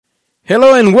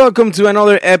Hello and welcome to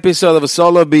another episode of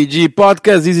Solo BG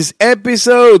Podcast. This is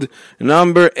episode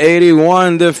number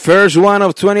 81, the first one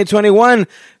of 2021.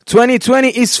 2020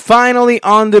 is finally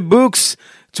on the books.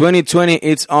 2020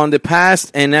 is on the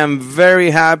past, and I'm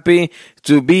very happy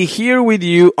to be here with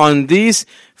you on this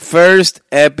first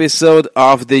episode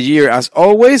of the year. As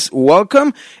always,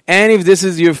 welcome. And if this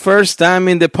is your first time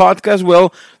in the podcast,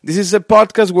 well, this is a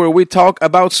podcast where we talk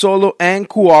about solo and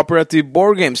cooperative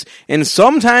board games. And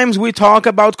sometimes we talk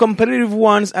about competitive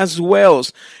ones as well.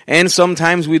 And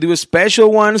sometimes we do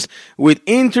special ones with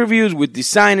interviews with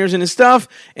designers and stuff.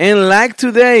 And like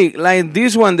today, like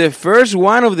this one, the first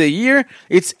one of the year,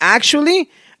 it's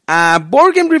actually a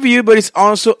board game review, but it's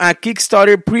also a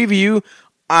Kickstarter preview,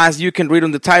 as you can read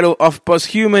on the title of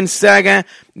Posthuman Saga,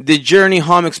 the Journey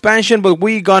Home expansion. But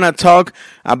we're gonna talk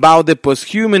about the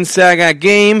Posthuman Saga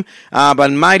game,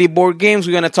 about Mighty Board Games.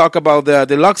 We're gonna talk about the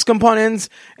deluxe components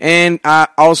and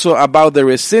also about the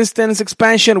Resistance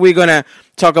expansion. We're gonna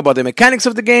talk about the mechanics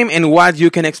of the game and what you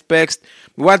can expect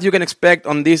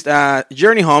on this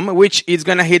Journey Home, which is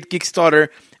gonna hit Kickstarter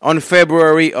on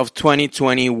February of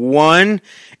 2021.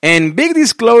 And big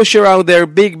disclosure out there,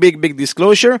 big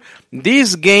disclosure.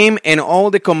 This game and all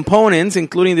the components,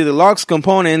 including the deluxe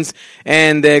components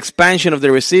and the expansion of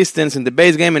the Resistance and the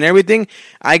base game and everything,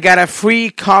 I got a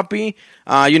free copy,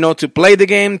 to play the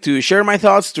game, to share my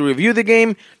thoughts, to review the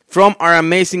game from our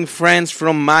amazing friends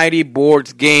from Mighty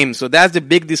Board Games. So that's the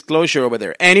big disclosure over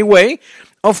there. Anyway,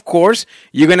 of course,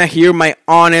 you're gonna hear my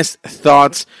honest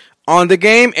thoughts on the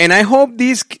game, and I hope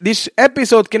this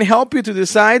episode can help you to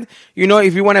decide,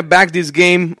 if you want to back this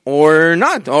game or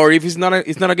not, or if it's not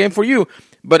a game for you.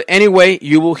 But anyway,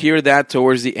 you will hear that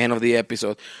towards the end of the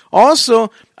episode.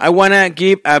 Also, I want to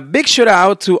give a big shout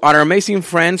out to our amazing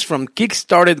friends from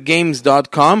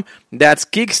Kickstartedgames.com. That's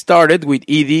Kickstarted with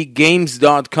ED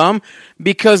Games.com,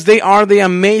 because they are the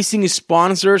amazing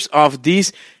sponsors of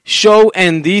this show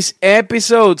and this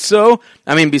episode. So,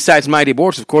 besides Mighty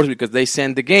Boards, of course, because they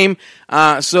send the game.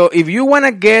 So if you want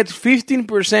to get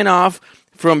 15% off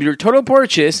from your total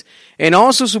purchase and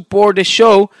also support the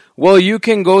show, well, you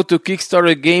can go to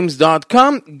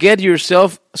Kickstartergames.com, get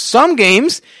yourself some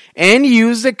games, and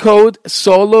use the code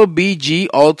SOLOBG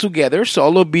altogether,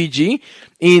 SOLOBG.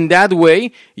 In that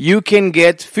way, you can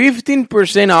get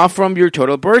 15% off from your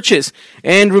total purchase.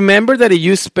 And remember that if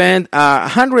you spend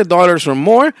 $100 or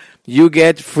more, you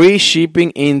get free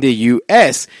shipping in the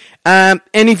U.S. And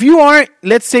if you are,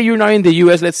 let's say you're not in the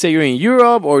U.S., let's say you're in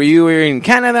Europe or you're in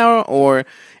Canada or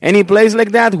any place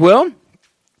like that, well,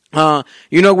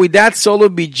 with that Solo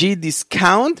BG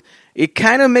discount, it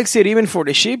kind of makes it even for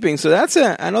the shipping. So that's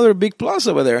another big plus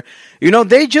over there.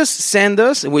 They just send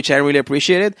us, which I really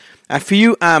appreciate it, a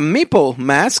few meeple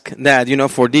masks that,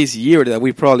 for this year that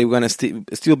we probably going to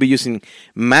still be using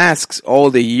masks all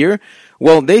the year.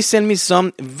 Well, they send me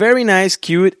some very nice,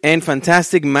 cute, and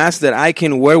fantastic masks that I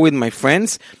can wear with my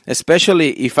friends,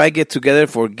 especially if I get together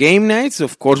for game nights,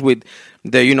 of course, with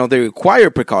the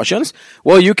required precautions.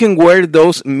 Well, you can wear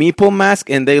those meeple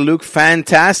masks and they look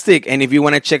fantastic. And if you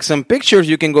want to check some pictures,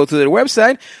 you can go to their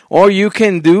website, or you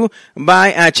can do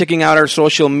by checking out our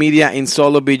social media in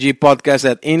Solo BG Podcast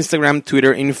at Instagram,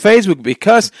 Twitter, and Facebook,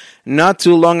 because not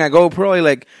too long ago, probably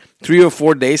like 3 or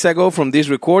 4 days ago from this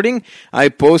recording, I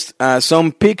post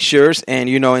some pictures, and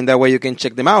in that way you can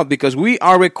check them out, because we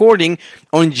are recording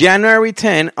on January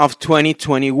 10 of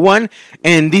 2021,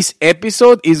 and this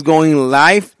episode is going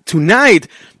live tonight,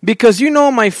 because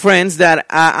my friends, that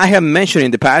I have mentioned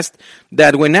in the past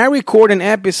that when I record an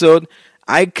episode,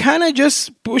 I kind of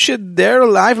just push it there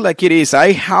live like it is.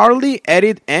 I hardly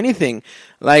edit anything.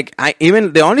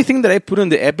 The only thing that I put on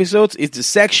the episodes is the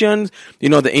sections,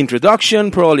 the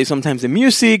introduction, probably sometimes the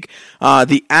music,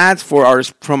 the ads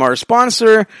from our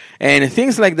sponsor, and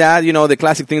things like that. The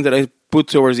classic things that I put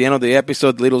towards the end of the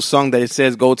episode, little song that it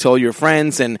says, go tell your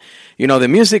friends, and, the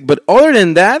music. But other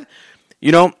than that,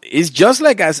 it's just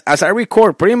like as I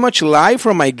record pretty much live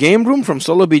from my game room, from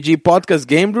Solo BG Podcast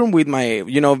game room, with my,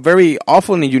 very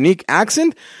awful and unique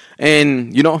accent.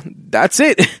 And, that's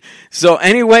it. So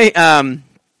anyway, I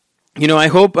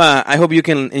hope you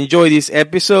can enjoy this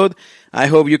episode. I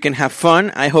hope you can have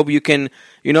fun. I hope you can,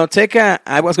 take a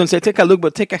look,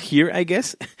 but take a hear, I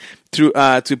guess, to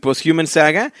Posthuman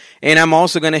Saga. And I'm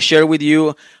also going to share with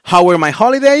you how were my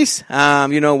holidays,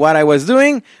 what I was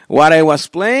doing, what I was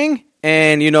playing,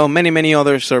 and, many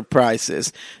other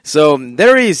surprises. So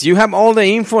there is, you have all the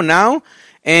info now.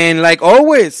 And like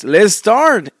always, let's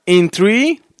start in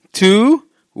 3, 2,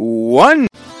 1.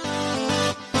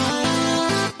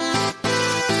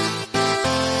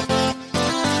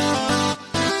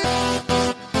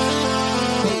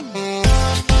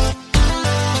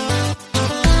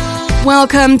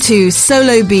 Welcome to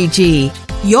Solo BG,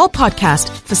 your podcast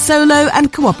for solo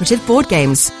and cooperative board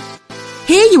games.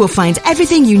 Here you will find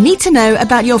everything you need to know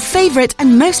about your favorite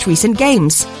and most recent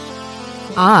games.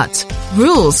 Art,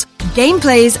 rules,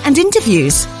 gameplays, and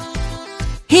interviews.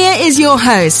 Here is your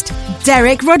host,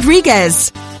 Derek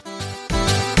Rodriguez.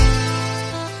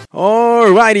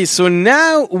 Alrighty, so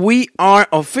now we are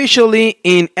officially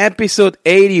in episode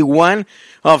 81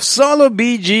 of Solo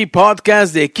BG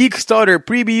Podcast, the Kickstarter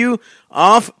preview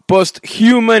of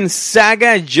Posthuman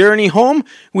Saga Journey Home,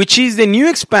 which is the new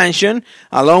expansion,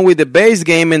 along with the base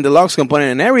game and the deluxe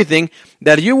component and everything,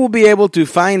 that you will be able to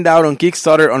find out on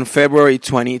Kickstarter on February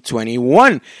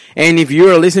 2021. And if you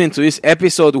are listening to this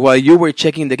episode while you were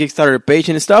checking the Kickstarter page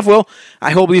and stuff, well,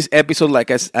 I hope this episode,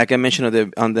 like I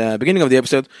mentioned on the beginning of the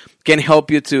episode, can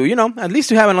help you to, at least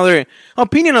to have another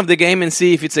opinion of the game and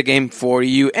see if it's a game for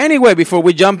you. Anyway, before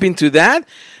we jump into that,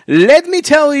 let me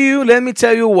tell you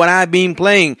what I've been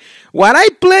playing. What I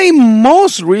played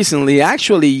most recently,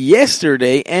 actually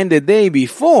yesterday and the day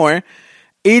before,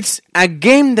 it's a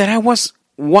game that I was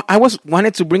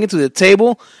wanted to bring it to the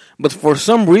table, but for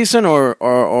some reason or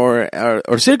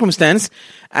circumstance,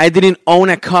 I didn't own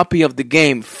a copy of the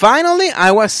game. Finally,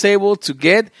 I was able to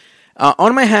get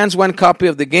on my hands one copy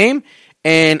of the game,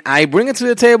 and I bring it to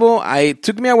the table. It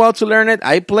took me a while to learn it.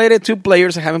 I played it 2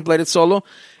 players. I haven't played it solo.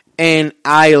 And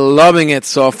I loving it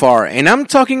so far. And I'm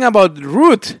talking about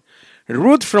Root.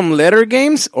 Root from Leader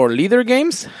Games or Leader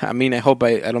Games. I hope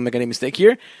I don't make any mistake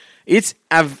here. It's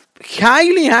a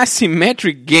highly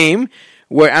asymmetric game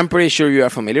where I'm pretty sure you are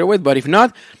familiar with. But if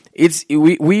not,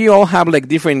 we all have like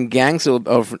different gangs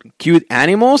of cute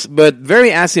animals, but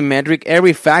very asymmetric.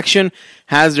 Every faction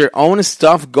has their own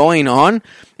stuff going on.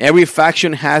 Every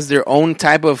faction has their own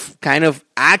type of kind of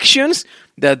actions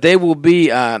that they will be,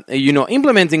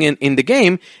 implementing in the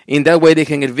game. In that way, they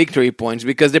can get victory points.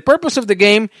 Because the purpose of the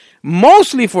game,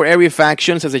 mostly for every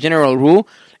faction, as a general rule,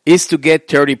 is to get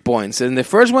 30 points. And the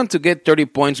first one to get 30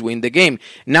 points win the game.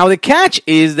 Now, the catch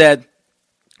is that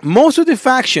most of the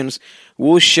factions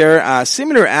will share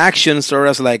similar actions, sort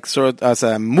of as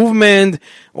a movement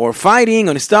or fighting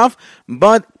and stuff.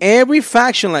 But every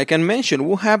faction, like I mentioned,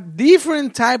 will have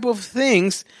different type of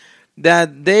things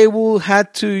that they will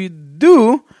have to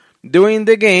do during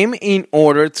the game in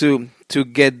order to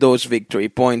get those victory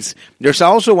points. There's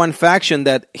also one faction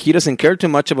that he doesn't care too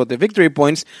much about the victory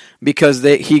points because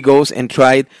he goes and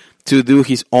tried to do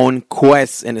his own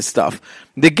quests and stuff.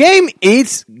 The game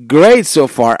is great so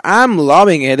far. I'm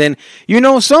loving it. And,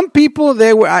 some people,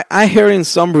 I heard in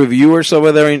some reviewers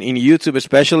over there in YouTube,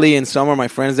 especially, and some of my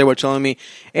friends, they were telling me,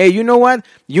 hey, you know what?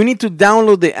 You need to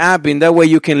download the app, and that way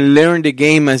you can learn the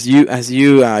game as you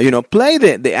play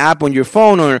the app on your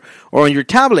phone or on your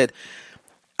tablet.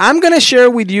 I'm going to share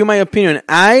with you my opinion.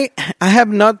 I have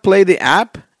not played the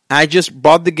app. I just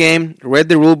bought the game, read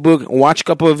the rule book, watched a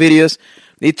couple of videos.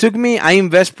 It took me, I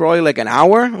invest probably like an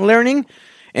hour learning,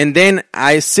 and then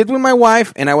I sit with my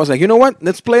wife, and I was like, you know what,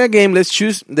 let's play a game, let's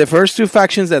choose the first 2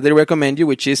 factions that they recommend you,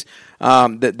 which is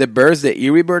the birds, the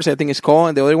Eerie Birds, I think it's called,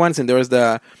 and the other ones, and there was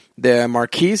the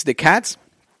Marquise, the cats,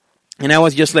 and I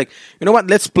was just like, you know what,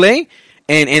 let's play,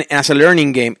 and as a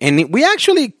learning game, and we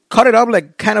actually cut it up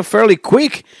like kind of fairly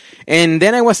quick, and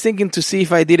then I was thinking to see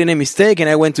if I did any mistake, and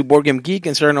I went to Board Game Geek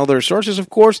and certain other sources, of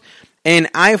course. And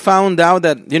I found out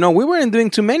that, we weren't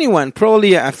doing too many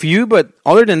probably a few, but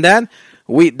other than that,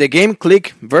 the game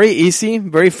clicked very easy,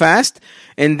 very fast,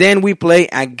 and then we play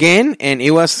again, and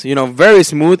it was, very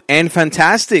smooth and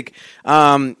fantastic.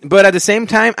 But at the same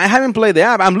time, I haven't played the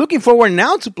app. I'm looking forward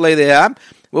now to play the app,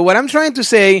 but what I'm trying to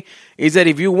say is that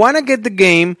if you want to get the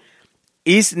game,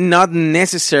 it's not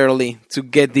necessarily to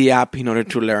get the app in order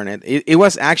to learn it. It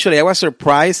was actually, I was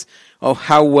surprised of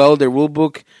how well the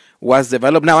rulebook was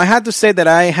developed. Now, I had to say that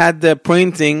I had the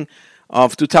printing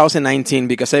of 2019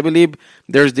 because I believe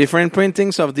there's different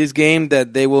printings of this game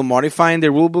that they will modify in the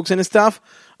rule books and stuff.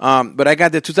 But I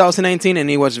got the 2019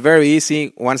 and it was very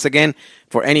easy. Once again,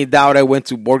 for any doubt, I went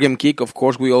to Board Game Geek. Of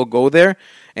course, we all go there.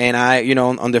 And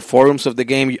on the forums of the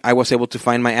game, I was able to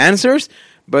find my answers.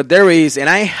 But there is, and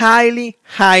I highly,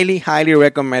 highly, highly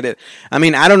recommend it. I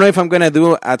don't know if I'm going to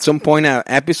do at some point an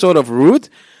episode of Root,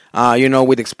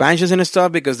 with expansions and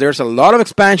stuff, because there's a lot of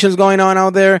expansions going on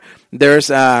out there. There's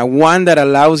one that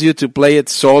allows you to play it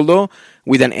solo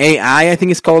with an AI. I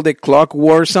think it's called the Clock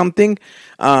War or something.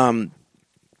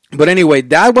 But anyway,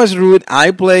 that was Root.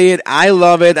 I play it. I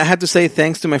love it. I had to say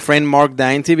thanks to my friend Mark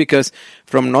Dainty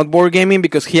from Not Board Gaming,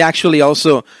 because he actually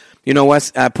also,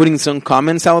 was putting some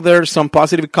comments out there, some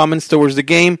positive comments towards the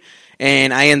game,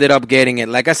 and I ended up getting it.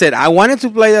 Like I said, I wanted to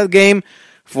play that game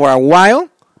for a while.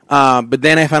 But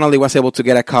then I finally was able to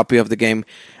get a copy of the game,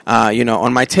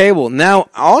 on my table. Now,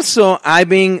 also,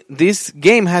 this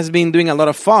game has been doing a lot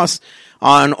of fuss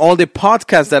on all the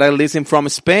podcasts that I listen from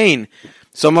Spain.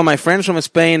 Some of my friends from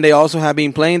Spain, they also have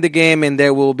been playing the game, and they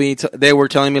were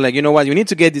telling me, like, you know what, you need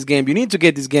to get this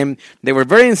game, They were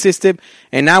very insistent,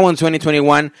 and now in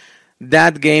 2021,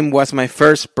 that game was my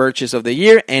first purchase of the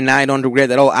year, and I don't regret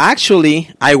at all.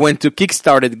 Actually, I went to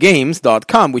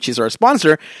kickstartedgames.com, which is our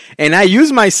sponsor, and I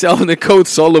used myself the code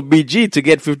SoloBG to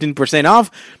get 15% off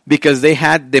because they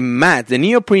had the mat, the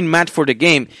neoprene mat for the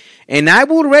game. And I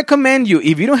would recommend you,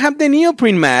 if you don't have the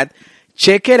neoprene mat,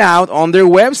 check it out on their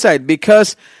website,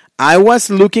 because I was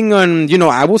looking on,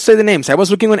 I will say the names. I was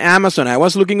looking on Amazon. I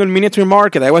was looking on Miniature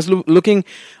Market. I was looking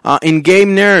in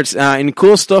Game Nerds, in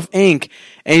Cool Stuff Inc.,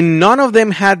 and none of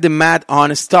them had the mat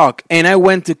on stock. And I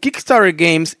went to Kickstarter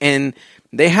Games, and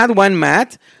they had one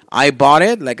mat. I bought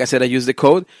it. Like I said, I used the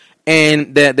code.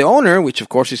 And the owner, which of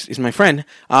course is my friend,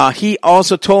 he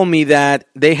also told me that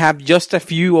they have just a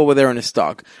few over there in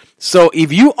stock. So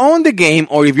if you own the game,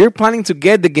 or if you're planning to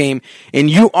get the game,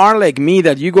 and you are like me,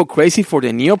 that you go crazy for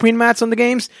the neoprene mats on the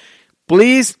games,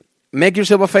 please make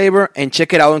yourself a favor and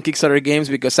check it out on Kickstarter Games,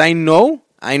 because I know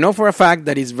for a fact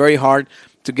that it's very hard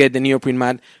to get the neoprene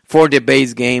mat for the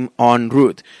base game on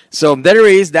Root. So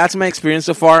that's my experience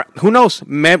so far. Who knows?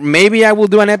 Maybe I will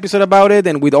do an episode about it,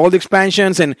 and with all the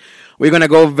expansions, and we're going to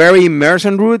go very immersed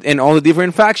on Root and all the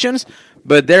different factions.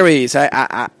 But there is.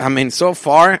 I mean, so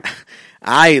far,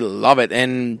 I love it.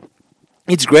 And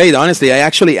it's great, honestly. I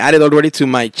actually added already to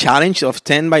my challenge of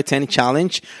 10 by 10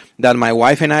 challenge that my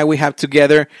wife and we have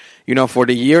together, for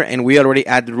the year. And we already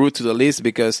add Root to the list,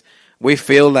 because we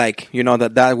feel like,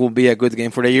 that will be a good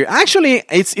game for the year. Actually,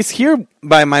 it's here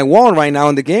by my wall right now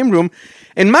in the game room.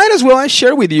 And might as well I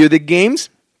share with you the games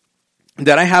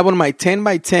that I have on my 10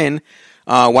 by 10,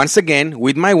 once again,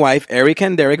 with my wife, Eric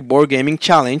and Derek Board Gaming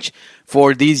Challenge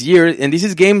for this year. And this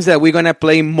is games that we're going to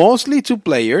play mostly 2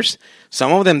 players.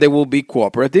 Some of them, they will be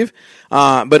cooperative.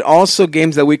 But also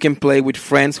games that we can play with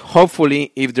friends,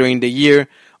 hopefully, if during the year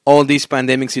all this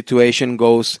pandemic situation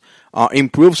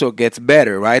improves or gets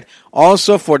better, right?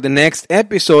 Also, for the next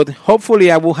episode,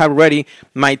 hopefully I will have ready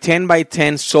my 10 by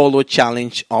 10 solo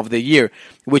challenge of the year,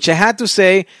 which I had to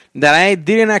say that I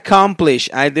didn't accomplish.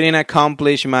 I didn't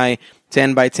accomplish my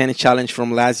 10 by 10 challenge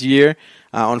from last year,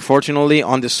 unfortunately,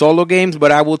 on the solo games,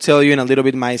 but I will tell you in a little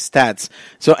bit my stats.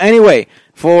 So anyway,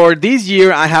 for this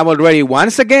year, I have already,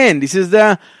 once again, this is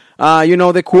the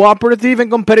cooperative and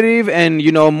competitive and,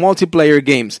 multiplayer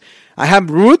games. I have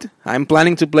Root. I'm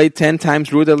planning to play 10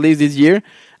 times Root at least this year.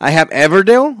 I have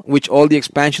Everdell, which all the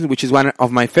expansions, which is one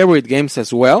of my favorite games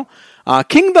as well.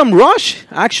 Kingdom Rush,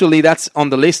 actually, that's on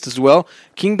the list as well.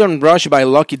 Kingdom Rush by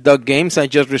Lucky Duck Games. I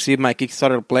just received my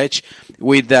Kickstarter pledge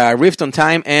with Rift on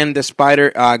Time and the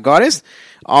Spider Goddess.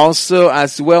 Also,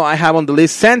 as well, I have on the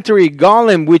list Century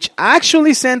Golem, which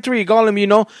actually Century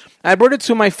Golem, I brought it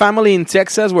to my family in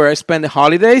Texas where I spend the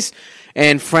holidays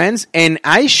and friends, and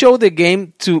I show the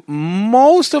game to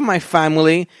most of my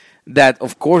family that,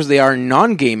 of course, they are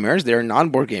non-gamers, they are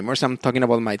non-board gamers. I'm talking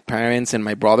about my parents and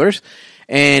my brothers,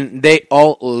 and they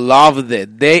all loved it.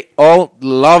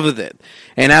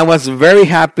 And I was very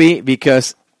happy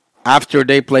because after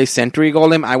they played Century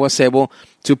Golem, I was able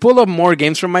to pull up more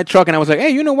games from my truck, and I was like, hey,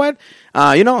 you know what?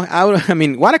 I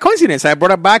mean, what a coincidence. I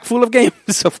brought a bag full of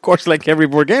games, of course, like every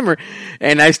board gamer,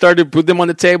 and I started to put them on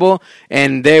the table,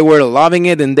 and they were loving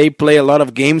it, and they play a lot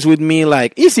of games with me,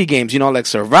 like easy games, like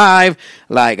Survive,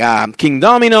 like King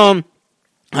Domino.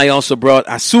 I also brought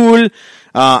Azul.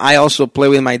 I also play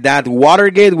with my dad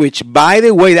Watergate, which, by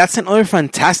the way, that's another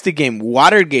fantastic game,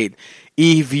 Watergate.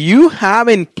 If you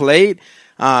haven't played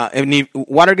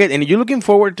Watergate, and you're looking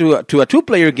forward to a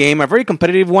 2-player game, a very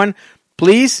competitive one,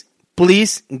 please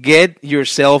get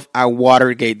yourself a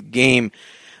Watergate game.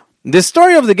 The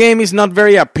story of the game is not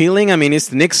very appealing. I mean,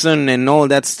 it's Nixon and all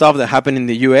that stuff that happened in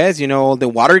the U.S., all the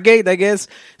Watergate, I guess,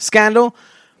 scandal.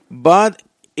 But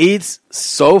it's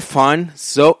so fun,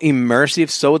 so immersive,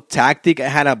 so tactic. I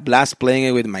had a blast playing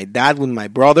it with my dad, with my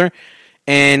brother.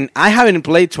 And I haven't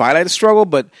played Twilight Struggle,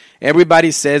 but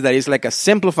everybody says that it's like a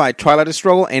simplified Twilight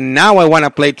Struggle. And now I want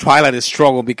to play Twilight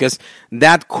Struggle because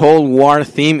that Cold War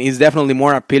theme is definitely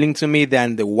more appealing to me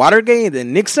than the Watergate, the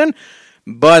Nixon.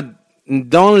 But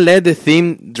don't let the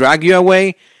theme drag you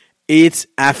away. It's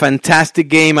a fantastic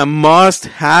game, a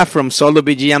must-have from Solo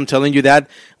BG. I'm telling you that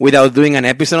without doing an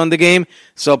episode on the game.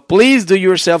 So please do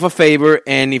yourself a favor,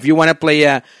 and if you want to play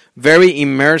a very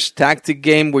immersed tactic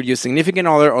game with your significant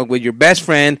other or with your best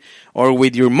friend or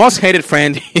with your most hated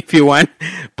friend, if you want,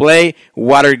 play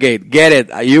Watergate. Get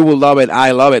it. You will love it.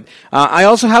 I love it. I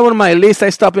also have on my list, I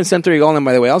stopped in Century Golden,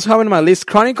 by the way. I also have on my list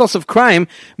Chronicles of Crime,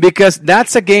 because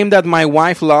that's a game that my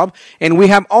wife loved, and we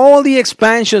have all the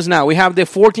expansions now. We have the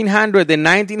 1400, the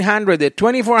 1900, the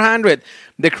 2400,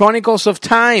 the Chronicles of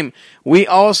Time. We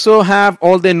also have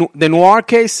all the noir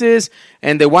cases,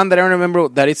 and the one that I don't remember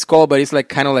that it's called, but it's like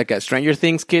kind of like a Stranger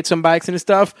Things kids on bikes and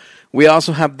stuff. We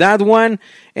also have that one,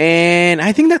 and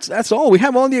I think that's all. We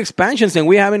have all the expansions, and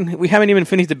we haven't even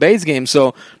finished the base game,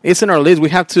 so it's on our list. We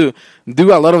have to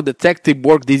do a lot of detective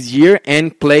work this year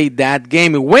and play that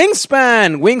game.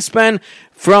 Wingspan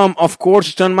from, of course,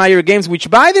 Stone Meyer Games, which,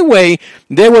 by the way,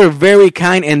 they were very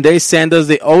kind, and they sent us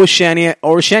the Oceania,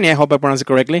 I hope I pronounced it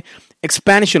correctly,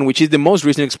 expansion, which is the most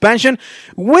recent expansion,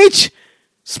 which,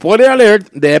 spoiler alert,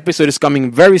 the episode is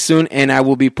coming very soon, and I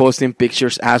will be posting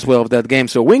pictures as well of that game.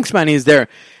 So Wingspan is there.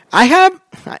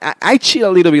 I cheat a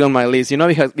little bit on my list,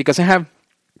 because I have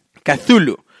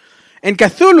Cthulhu. And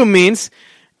Cthulhu means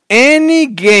any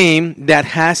game that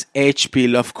has H.P.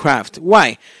 Lovecraft.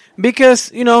 Why?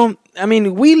 Because,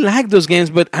 we like those games,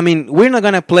 but, we're not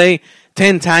going to play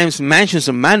 10 times Mansions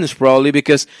of Madness probably,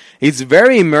 because it's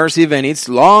very immersive and it's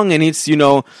long and it's,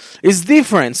 it's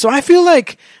different. So I feel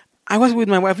like I was with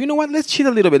my wife, you know what, let's cheat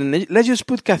a little bit and let's just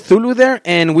put Cthulhu there,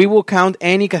 and we will count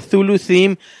any Cthulhu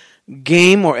theme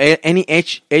game or any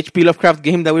H.P. Lovecraft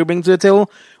game that we bring to the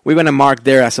table. We're going to mark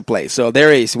there as a play. So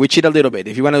there is. We cheat a little bit.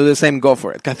 If you want to do the same, go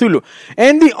for it. Cthulhu.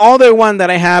 And the other one that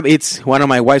I have, it's one of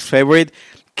my wife's favorite,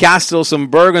 Castles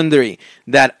of Burgundy,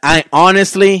 that I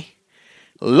honestly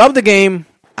love the game.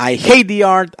 I hate the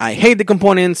art. I hate the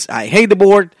components. I hate the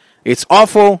board. It's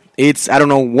awful. I don't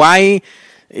know why.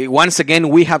 Once again,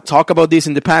 we have talked about this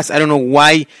in the past. I don't know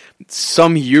why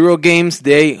some Euro games,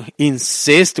 they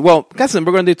insist. Well, Castles of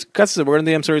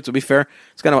Burgundy, I'm sorry, to be fair,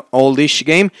 it's kind of an oldish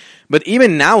game. But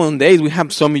even nowadays, we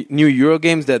have some new Euro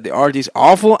games that the art is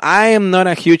awful. I am not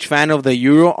a huge fan of the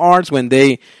Euro arts when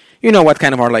they, what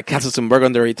kind of art, like Castles of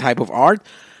Burgundy type of art.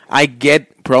 I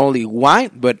get probably why,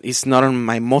 but it's not on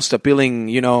my most appealing,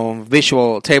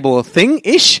 visual table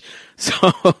thing-ish.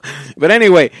 So, but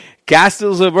anyway,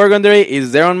 Castles of Burgundy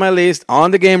is there on my list,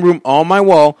 on the game room, on my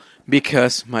wall,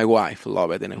 because my wife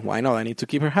loves it. And why not? I need to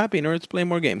keep her happy in order to play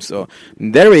more games. So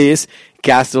there is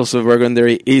Castles of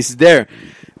Burgundy is there.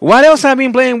 What else have I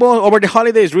been playing? Well, over the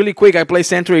holidays, really quick, I played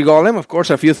Century Golem, of course,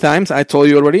 a few times. I told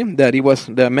you already that it was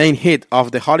the main hit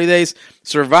of the holidays.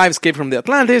 Survive, Escape from the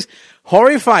Atlantis.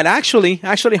 Horrified, actually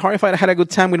Horrified. I had a good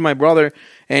time with my brother,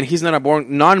 and he's not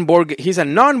he's a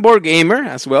non-board gamer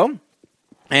as well,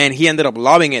 and he ended up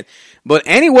loving it. But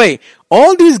anyway,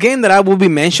 all these games that I will be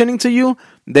mentioning to you,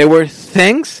 they were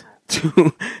thanks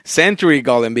to Century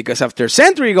Golem, because after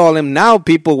Century Golem, now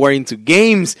people were into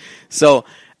games. So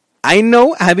I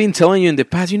know I've been telling you in the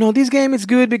past, this game is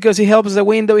good because it helps a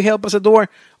window, it helps a door.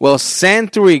 Well,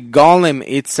 Century Golem,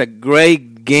 it's a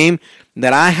great game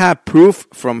that I have proof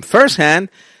from firsthand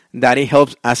that it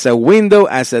helps as a window,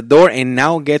 as a door, and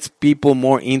now gets people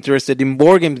more interested in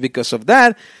board games because of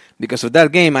that. Because of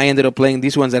that game, I ended up playing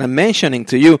these ones that I'm mentioning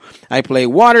to you. I play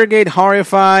Watergate,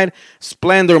 Horrified,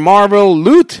 Splendor Marvel,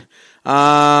 Loot,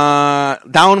 Downforce,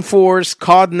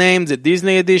 Codenames, the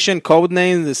Disney edition,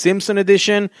 Codenames, the Simpson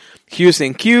edition, Hughes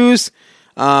and Q's.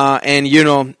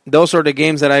 And, those are the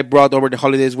games that I brought over the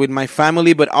holidays with my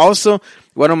family. But also,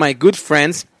 one of my good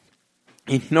friends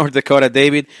in North Dakota,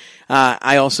 David,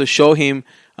 I also show him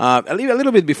a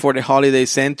little bit before the holiday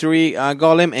Century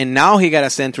Golem, and now he got a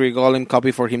Century Golem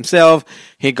copy for himself.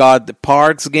 He got the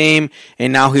Parks game,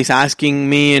 and now he's asking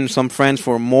me and some friends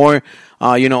for more,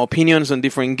 opinions on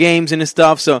different games and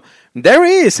stuff. So there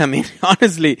is,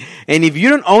 honestly. And if you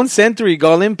don't own Century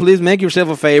Golem, please make yourself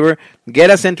a favor. Get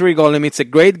a Century Golem. It's a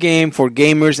great game for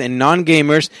gamers and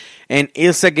non-gamers, and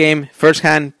it's a game,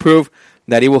 first-hand proof,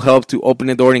 that it will help to open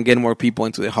the door and get more people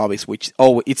into the hobbies, which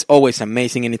it's always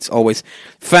amazing and it's always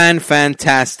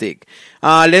fantastic.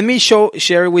 Let me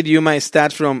share with you my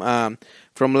stats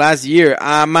from last year.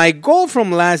 My goal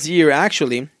from last year,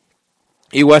 actually,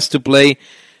 it was to play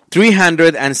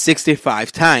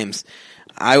 365 times.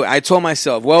 I told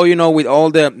myself, well, with all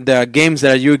the games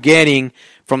that you're getting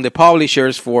from the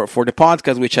publishers for the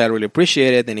podcast, which I really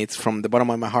appreciated, and it's from the bottom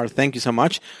of my heart. Thank you so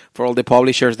much for all the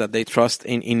publishers that they trust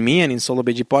in me and in Solo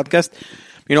BG Podcast.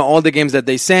 All the games that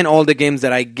they send, all the games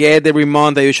that I get every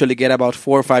month. I usually get about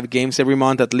 4 or 5 games every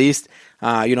month at least,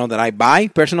 that I buy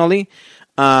personally.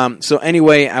 So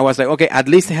anyway, I was like, okay, at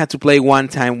least I had to play one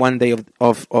time per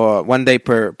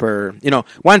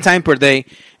day.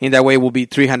 In that way, it will be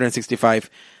 365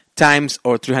 times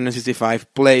or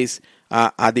 365 plays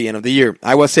at the end of the year.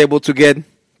 I was able to get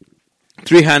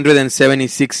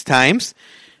 376 times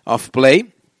of play.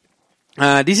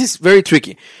 This is very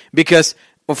tricky because,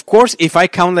 of course, if I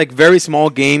count like very small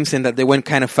games and that they went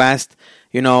kind of fast,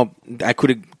 I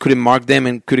couldn't mark them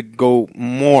and could go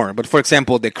more. But for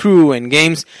example, the crew and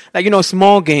games, like,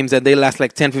 small games that they last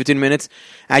like 10, 15 minutes,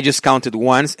 I just counted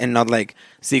once and not like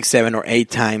 6, 7, or 8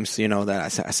 times,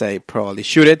 that as I probably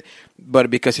should it. But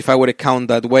because if I would have counted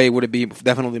that way, it would be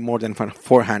definitely more than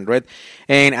 400.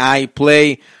 And I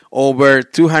play over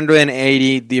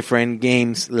 280 different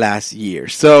games last year.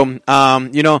 So,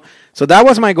 so that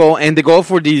was my goal. And the goal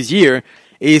for this year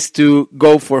is to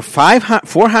go for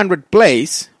 400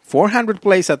 plays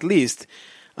at least,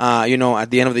 at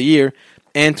the end of the year,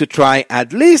 and to try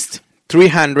at least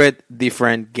 300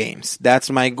 different games. That's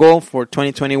my goal for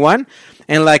 2021.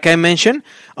 And like I mentioned,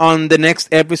 on the next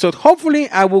episode, hopefully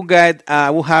I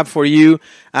will have for you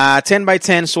a 10 by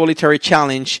 10 solitary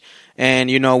challenge. And,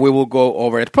 we will go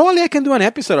over it. Probably I can do an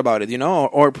episode about it,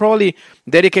 or probably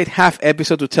dedicate half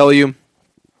episode to tell you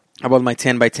about my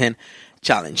 10 by 10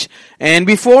 challenge. And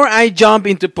before I jump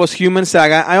into Posthuman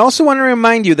Saga, I also want to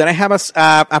remind you that I have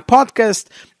a podcast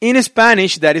in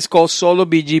Spanish that is called Solo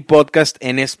BG Podcast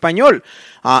en Español.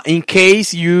 In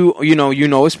case you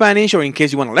know Spanish, or in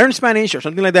case you want to learn Spanish or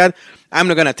something like that, I'm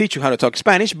not going to teach you how to talk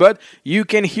Spanish, but you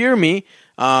can hear me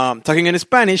talking in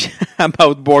Spanish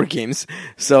about board games.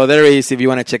 So there is, if you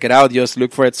want to check it out, just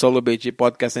look for it, Solo BG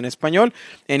Podcast en Español,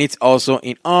 and it's also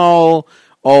in all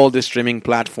the streaming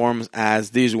platforms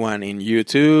as this one in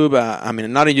YouTube.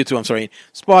 Not in YouTube, I'm sorry.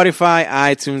 Spotify,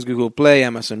 iTunes, Google Play,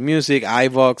 Amazon Music,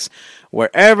 iVoox,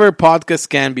 wherever podcasts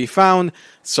can be found,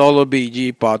 Solo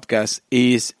BG Podcast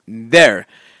is there.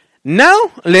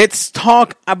 Now, let's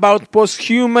talk about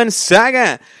Posthuman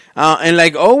Saga. And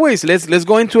like always, let's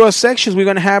go into our sections. We're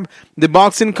going to have the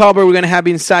boxing cover. We're going to have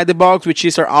Inside the Box, which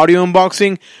is our audio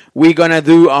unboxing. We're going to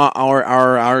do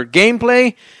our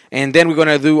gameplay. And then we're going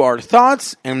to do our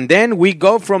thoughts. And then we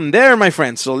go from there, my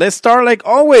friends. So let's start, like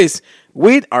always,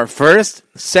 with our first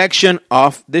section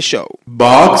of the show.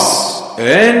 Box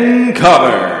and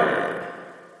cover.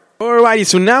 Alrighty,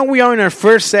 so now we are in our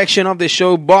first section of the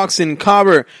show, Box and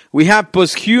cover. We have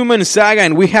Posthuman Saga,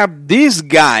 and we have this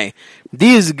guy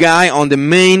on the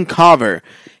main cover.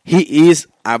 He is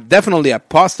definitely a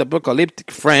post-apocalyptic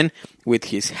friend with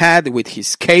his hat, with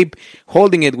his cape,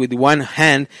 holding it with one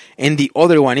hand, and the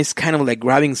other one is kind of like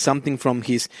grabbing something from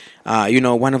his,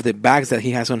 one of the bags that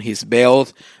he has on his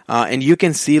belt, and you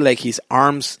can see like his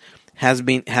arms have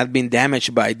been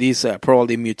damaged by this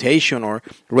probably mutation or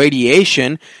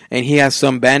radiation, and he has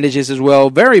some bandages as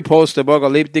well. Very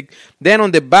post-apocalyptic. Then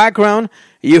on the background,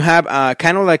 you have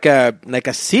kind of like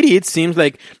a city. It seems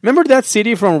like, remember that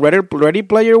city from Ready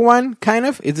Player One? Kind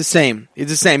of. It's the same.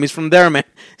 It's from there, man.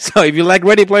 So if you like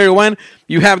Ready Player One,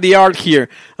 you have the art here.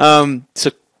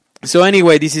 So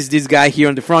anyway, this is this guy here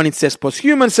on the front. It says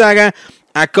Posthuman Saga,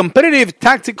 a competitive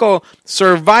tactical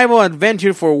survival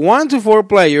adventure for 1 to 4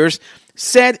 players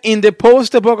set in the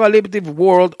post-apocalyptic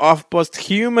world of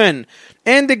Posthuman.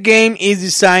 And the game is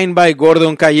designed by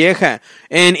Gordon Calleja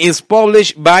and is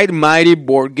published by Mighty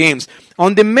Board Games.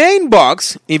 On the main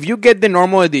box, if you get the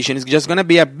normal edition, it's just going to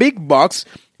be a big box,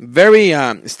 very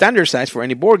standard size for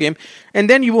any board game. And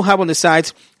then you will have on the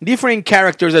sides different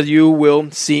characters that you will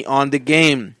see on the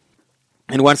game.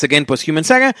 And once again, Posthuman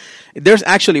Saga, there's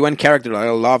actually one character that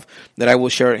I love that I will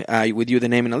share with you the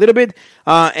name in a little bit.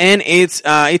 And it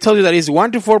tells you that it's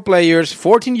 1 to 4 players,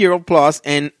 14-year-old plus,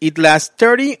 and it lasts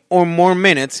 30 or more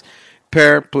minutes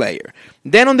per player.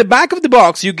 Then on the back of the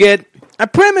box, you get a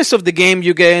premise of the game.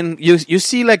 You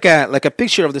see like a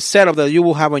picture of the setup that you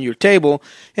will have on your table,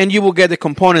 and you will get the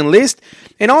component list,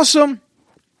 and also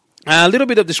a little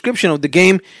bit of description of the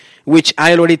game, which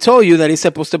I already told you that it's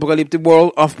a post-apocalyptic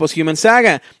world of Posthuman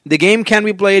Saga. The game can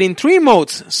be played in 3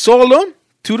 modes: solo,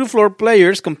 2 to 4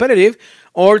 players, competitive,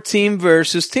 or team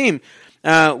versus team.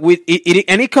 And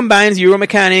it combines Euro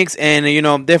mechanics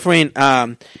and different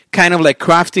kind of like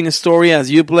crafting a story as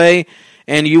you play,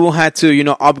 and you will have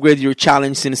to upgrade your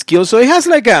challenge and skills. So it has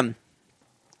like a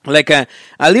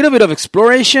little bit of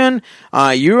exploration,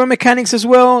 Euro mechanics as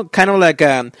well, kind of like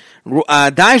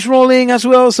dice rolling as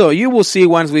well. So you will see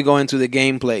once we go into the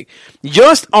gameplay.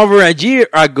 Just over a year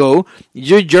ago,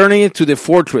 you journeyed to the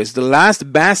fortress, the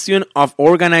last bastion of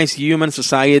organized human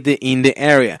society in the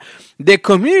area. The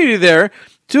community there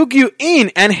took you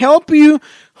in and helped you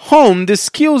hone the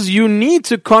skills you need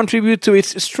to contribute to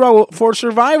its struggle for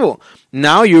survival.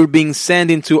 Now you're being sent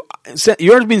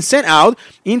out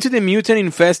into the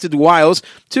mutant-infested wilds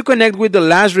to connect with the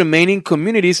last remaining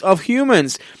communities of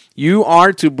humans. You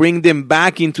are to bring them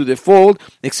back into the fold,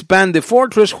 expand the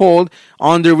fortress hold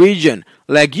on the region.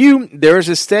 Like you, there is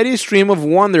a steady stream of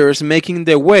wanderers making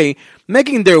their way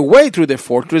through the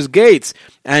fortress gates.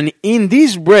 And in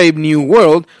this brave new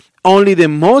world, only the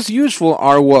most useful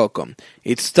are welcome.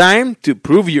 It's time to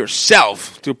prove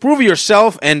yourself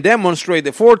and demonstrate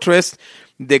the fortress,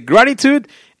 the gratitude,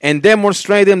 and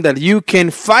demonstrate them that you can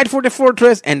fight for the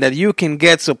fortress and that you can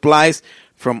get supplies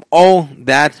from all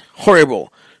that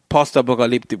horrible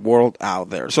post-apocalyptic world out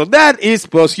there. So that is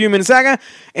Posthuman Saga.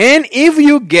 And if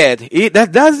you get it,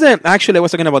 that's the, actually I was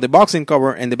talking about the boxing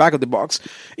cover and the back of the box.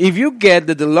 If you get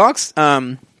the deluxe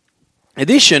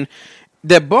edition,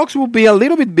 the box will be a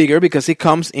little bit bigger because it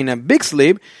comes in a big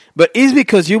sleeve, but it's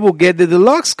because you will get the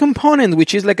deluxe component,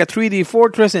 which is like a 3D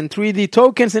fortress and 3D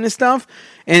tokens and stuff.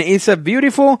 And it's a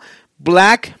beautiful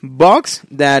black box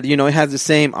that, you know, it has the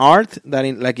same art that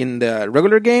in the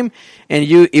regular game, and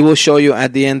it will show you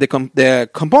at the end the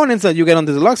components that you get on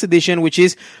the deluxe edition, which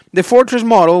is the fortress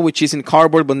model, which is in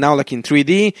cardboard but now like in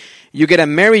 3D. You get a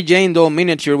Mary Jane doll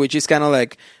miniature, which is kind of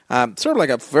like sort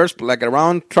of like a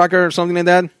round tracker or something like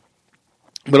that.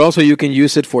 But also you can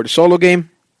use it for the solo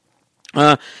game.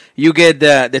 You get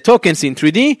the tokens in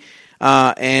 3D,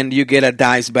 and you get a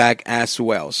dice bag as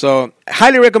well. So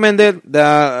highly recommended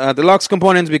the deluxe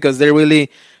components because they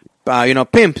really,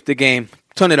 pimp the game,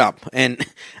 turn it up, and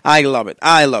I love it.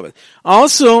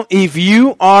 Also, if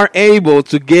you are able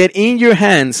to get in your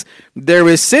hands the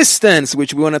Resistance,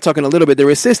 which we want to talk in a little bit, the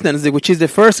Resistance, which is the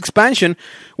first expansion.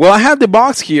 Well, I have the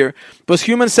box here,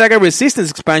 Posthuman Saga Resistance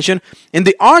expansion, and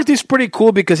the art is pretty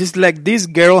cool because it's like this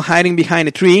girl hiding behind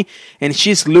a tree, and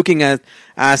she's looking at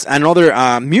as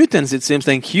another mutants. It seems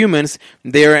like humans.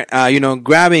 They're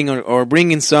grabbing or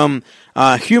bringing some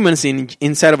humans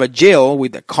inside of a jail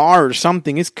with a car or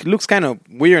something. It looks kind of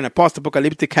weird and a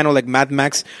post-apocalyptic, kind of like Mad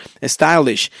Max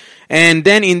stylish. And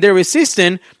then in the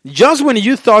Resistance, just when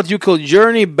you thought you could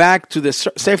journey back to the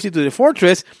safety to the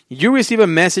fortress, you receive a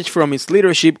message from its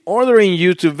leadership ordering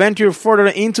you to venture further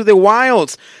into the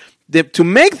wilds. To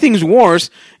make things worse,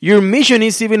 your mission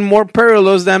is even more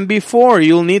perilous than before.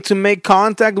 You'll need to make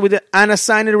contact with an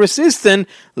unassigned resistant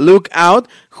lookout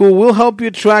who will help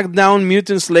you track down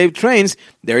mutant slave trains.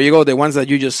 There you go, the ones that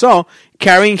you just saw,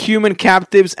 carrying human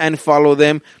captives and follow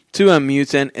them to a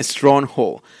mutant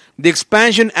stronghold. The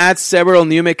expansion adds several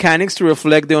new mechanics to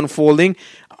reflect the unfolding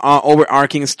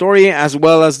overarching story, as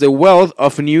well as the wealth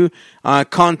of new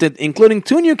content, including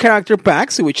 2 new character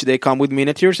packs, which they come with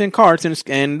miniatures and cards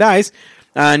and dice,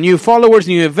 new followers,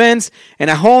 new events, and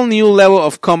a whole new level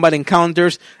of combat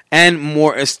encounters and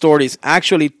more stories.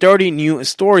 Actually, 30 new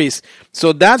stories.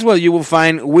 So that's what you will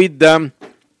find with the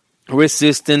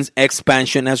Resistance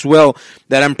expansion as well,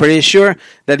 that I'm pretty sure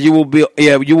that you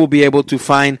will be able to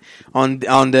find on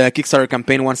the Kickstarter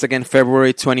campaign once again,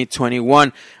 February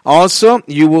 2021. Also,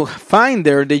 you will find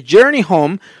there the Journey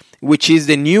Home, which is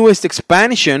the newest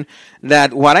expansion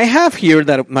that what I have here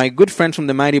that my good friends from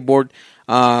the Mighty Board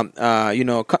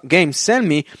games send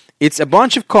me. It's a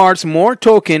bunch of cards, more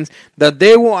tokens that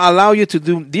they will allow you to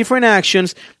do different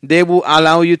actions. They will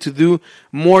allow you to do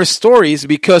more stories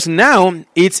because now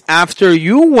it's after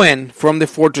you went from the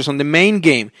fortress on the main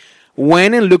game,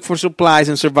 went and looked for supplies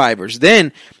and survivors.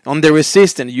 Then on the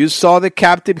Resistance, you saw the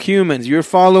captive humans. You're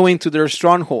following to their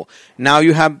stronghold. Now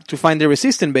you have to find the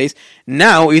Resistance base.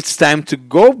 Now it's time to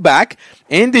go back,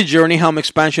 and the Journey Home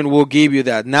expansion will give you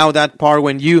that. Now that part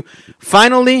when you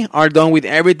finally are done with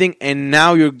everything, and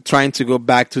now you're trying to go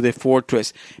back to the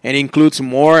fortress. It includes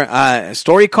more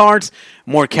story cards,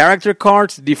 more character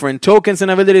cards, different tokens and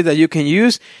abilities that you can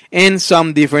use, and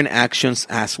some different actions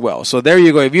as well. So there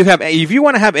you go. If you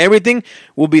want to have everything,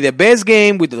 will be the best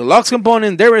game with the deluxe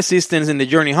component, the Resistance, and the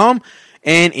Journey Home.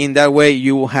 And in that way,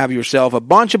 you will have yourself a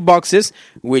bunch of boxes,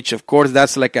 which of course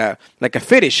that's like a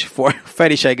fetish,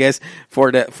 I guess,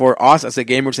 for us as a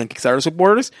gamers and Kickstarter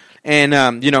supporters.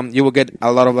 And you will get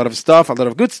a lot of stuff, a lot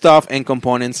of good stuff and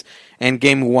components. And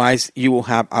game wise, you will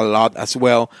have a lot as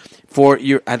well for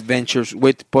your adventures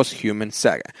with Posthuman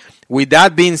Saga. With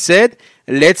that being said,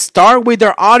 let's start with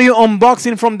our audio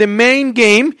unboxing from the main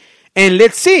game, and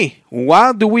let's see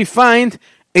what do we find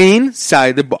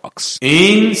inside the box.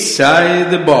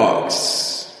 Inside the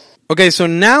box. Okay, so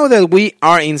now that we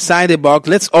are inside the box,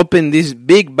 let's open this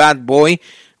big bad boy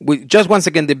with just once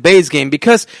again the base game,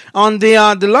 because on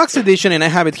the deluxe edition, and I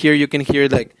have it here, you can hear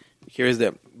here's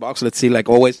the box. Let's see, like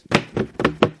always.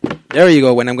 There you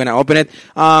go, when I'm going to open it.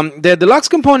 The deluxe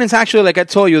components, actually, like I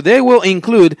told you, they will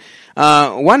include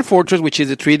one fortress, which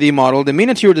is a 3D model, the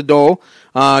miniature, the doll.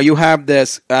 You have the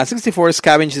 64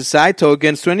 scavenge side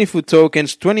tokens, 20 food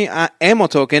tokens, 20 ammo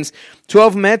tokens,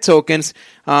 12 med tokens,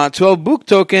 12 book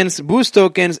tokens, boost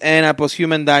tokens, and a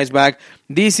posthuman dice bag.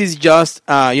 This is just,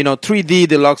 3D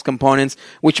deluxe components,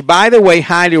 which, by the way,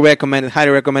 highly recommended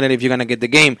if you're going to get the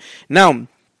game. Now,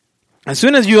 as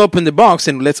soon as you open the box,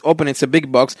 and let's open it's a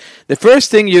big box, the first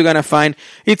thing you're going to find,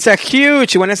 it's a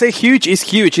huge, when I say huge,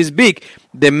 it's big,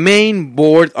 the main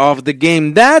board of the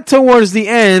game. That towards the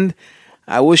end,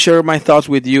 I will share my thoughts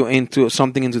with you into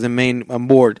the main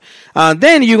board.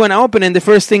 Then you're going to open, and the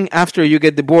first thing after you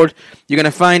get the board, you're going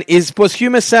to find is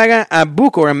Posthumous Saga, a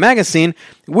book or a magazine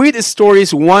with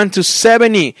stories 1 to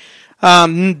 70.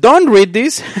 Don't read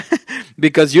this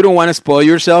because you don't want to spoil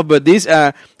yourself, but this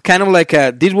kind of like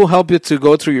this will help you to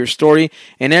go through your story,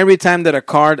 and every time that a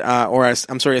card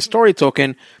a story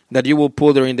token that you will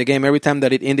pull during the game, every time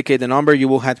that it indicates the number, you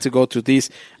will have to go to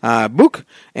this book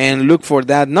and look for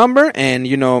that number, and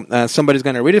somebody's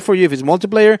going to read it for you if it's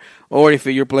multiplayer, or if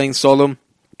you're playing solo,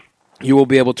 you will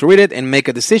be able to read it and make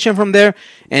a decision from there,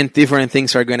 and different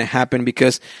things are going to happen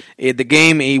because the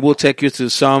game, it will take you to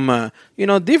some,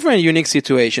 different unique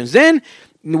situations. Then,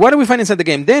 what do we find inside the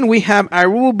game? Then we have a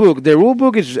rule book. The rule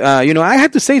book is, I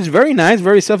have to say it's very nice,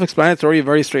 very self-explanatory,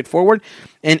 very straightforward,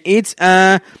 and it's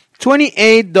a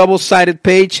 28 double-sided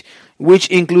page, which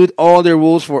include all the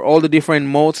rules for all the different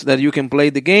modes that you can play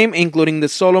the game, including the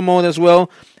solo mode as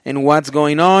well, and what's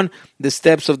going on, the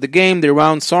steps of the game, the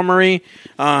round summary,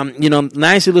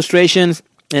 nice illustrations,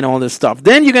 and all this stuff.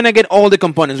 Then you're going to get all the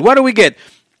components. What do we get?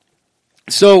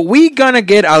 So we're going to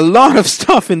get a lot of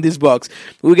stuff in this box.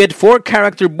 We get 4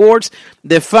 character boards,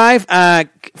 the 5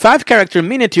 character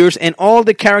miniatures, and all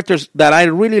the characters that I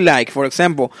really like. For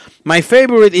example, my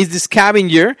favorite is the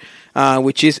scavenger,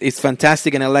 which is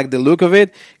fantastic, and I like the look of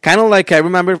it. Kind of like,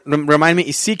 remind me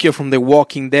Ezekiel from The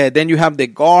Walking Dead. Then you have the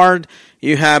guard,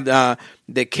 you have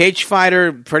the cage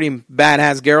fighter, pretty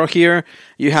badass girl here.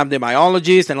 You have the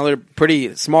biologist, another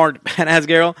pretty smart badass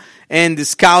girl, and the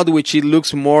scout, which it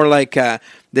looks more like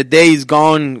the Days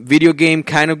Gone video game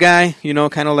kind of guy,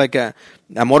 kind of like a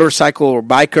motorcycle or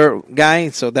biker guy.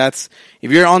 So that's,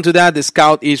 if you're onto that, the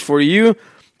scout is for you.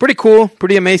 Pretty cool,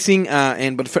 pretty amazing,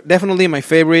 but definitely my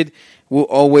favorite will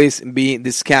always be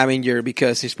the scavenger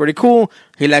because he's pretty cool.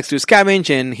 He likes to scavenge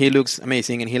and he looks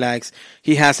amazing, and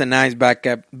he has a nice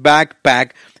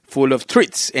backpack full of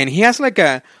treats, and he has like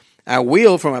a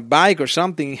wheel from a bike or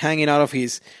something hanging out of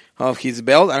his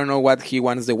belt. I don't know what he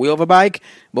wants the wheel of a bike,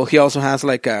 but he also has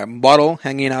like a bottle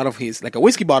hanging out of his, like a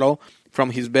whiskey bottle from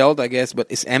his belt, I guess, but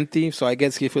it's empty. So I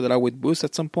guess he filled it out with booze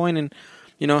at some point and,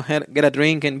 get a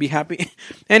drink and be happy.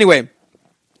 Anyway,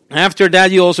 after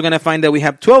that, you're also going to find that we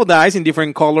have 12 dice in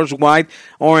different colors: white,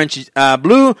 orange,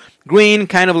 blue, green,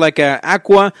 kind of like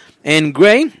aqua, and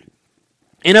gray.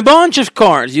 And a bunch of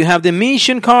cards. You have the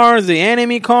mission cards, the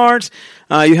enemy cards.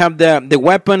 You have the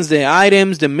weapons, the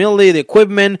items, the melee, the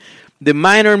equipment, the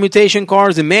minor mutation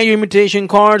cards, the major mutation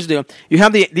cards. You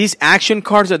have these action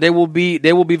cards that they will be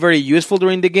very useful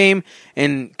during the game,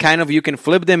 and kind of you can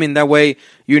flip them in that way.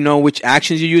 You know which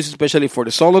actions you use, especially for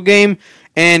the solo game.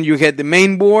 And you get the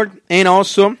main board, and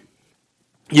also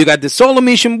you got the solo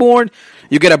mission board.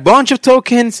 You get a bunch of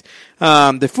tokens,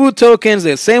 the food tokens,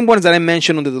 the same ones that I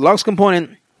mentioned on the deluxe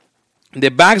component. The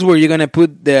bags where you're gonna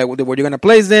put where you're gonna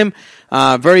place them,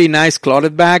 very nice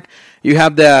clothed bag. You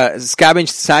have the scavenge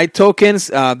side tokens,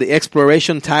 the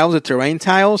exploration tiles, the terrain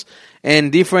tiles,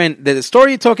 and the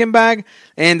story token bag,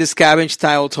 and the scavenge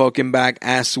tile token bag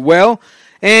as well.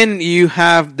 And you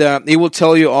have it will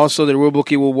tell you also the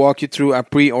rulebook. It will walk you through a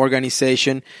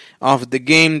pre-organization of the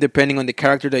game, depending on the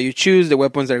character that you choose, the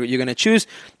weapons that you're going to choose.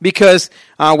 Because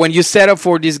when you set up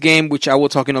for this game, which I will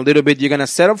talk in a little bit, you're going to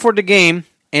set up for the game,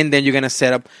 and then you're going to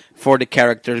set up for the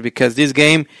characters. Because this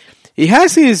game, it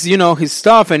has his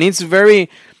stuff, and it's very,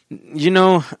 I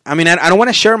don't want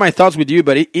to share my thoughts with you,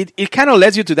 but it kind of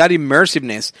lets you to that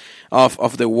immersiveness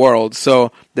of the world.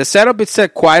 So the setup, it's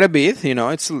quite a bit,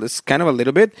 it's kind of a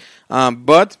little bit,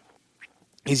 but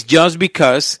it's just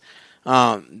because,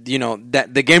 that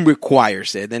the game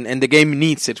requires it, and the game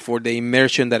needs it for the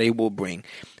immersion that it will bring.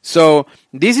 So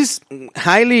this is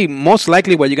most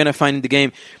likely what you're going to find in the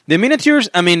game. The miniatures,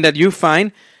 that you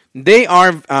find, they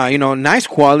are, nice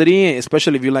quality,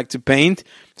 especially if you like to paint.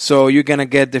 So you're going to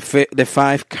get the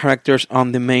 5 characters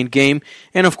on the main game.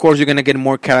 And of course, you're going to get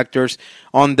more characters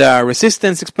on the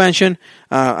Resistance expansion,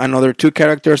 another 2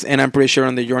 characters. And I'm pretty sure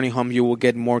on the Journey Home, you will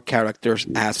get more characters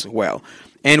as well.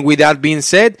 And with that being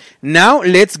said, now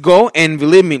let's go and,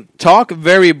 believe me, talk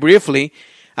very briefly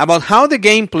about how the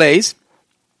game plays.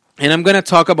 And I'm going to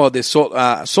talk about the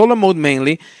solo mode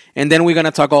mainly, and then we're going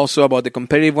to talk also about the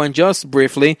competitive one just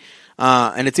briefly.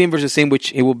 And the team versus team,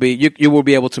 which it will be, you will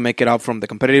be able to make it out from the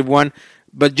competitive one.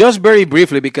 But just very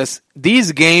briefly, because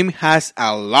this game has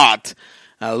a lot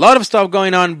of stuff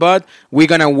going on, but we're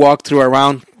going to walk through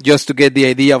around just to get the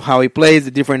idea of how it plays,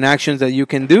 the different actions that you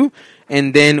can do,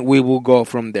 and then we will go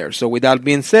from there. So with that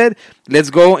being said, let's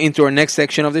go into our next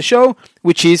section of the show,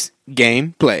 which is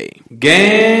gameplay.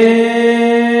 Gameplay!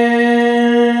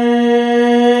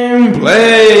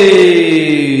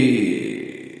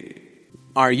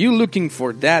 Are you looking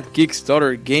for that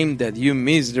Kickstarter game that you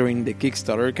missed during the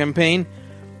Kickstarter campaign?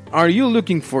 Are you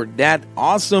looking for that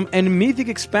awesome and mythic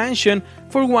expansion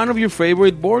for one of your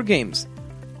favorite board games?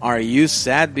 Are you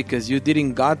sad because you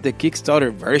didn't got the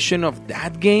Kickstarter version of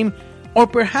that game? Or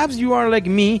perhaps you are like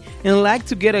me and like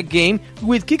to get a game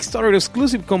with Kickstarter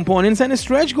exclusive components and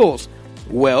stretch goals.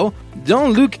 Well,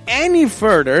 don't look any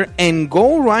further and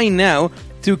go right now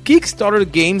to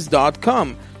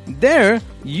kickstartergames.com. There,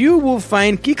 you will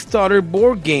find Kickstarter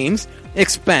board games,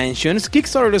 expansions,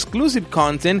 Kickstarter exclusive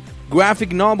content,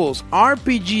 graphic novels,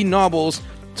 RPG novels,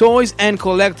 toys and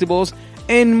collectibles,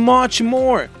 and much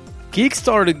more.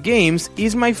 Kickstarter Games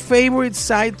is my favorite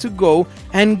site to go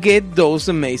and get those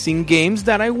amazing games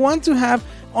that I want to have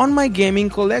on my gaming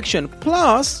collection.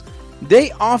 Plus,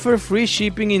 they offer free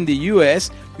shipping in the US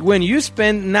when you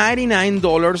spend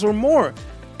 $99 or more.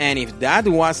 And if that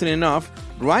wasn't enough,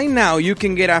 right now you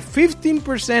can get a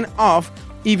 15% off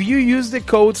if you use the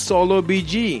code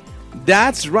SOLOBG.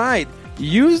 That's right,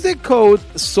 use the code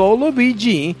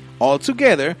SOLOBG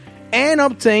altogether and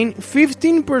obtain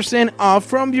 15% off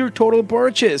from your total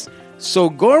purchase. So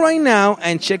go right now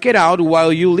and check it out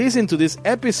while you listen to this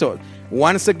episode.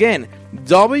 Once again,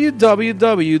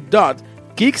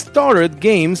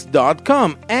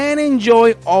 www.kickstartergames.com and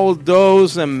enjoy all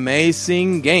those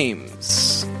amazing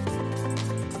games.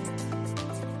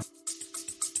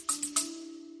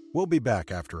 We'll be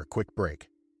back after a quick break.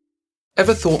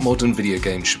 Ever thought modern video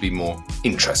games should be more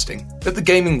interesting? At the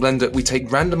Gaming Blender, we take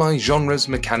randomized genres,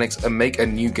 mechanics, and make a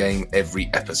new game every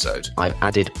episode. I've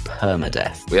added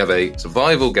permadeath. We have a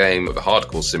survival game of a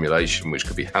hardcore simulation, which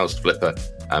could be House Flipper,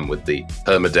 and with the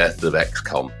permadeath of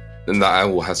XCOM. And that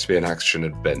all has to be an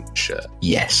action-adventure.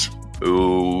 Yes.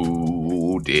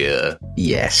 Oh dear.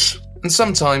 Yes. And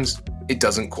sometimes it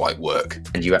doesn't quite work.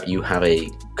 And you have a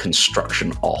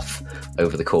construction off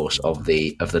over the course of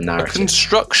the narrative. A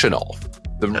construction off.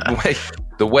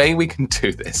 The way we can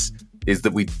do this is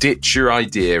that we ditch your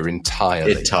idea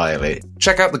entirely. Entirely.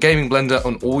 Check out the Gaming Blender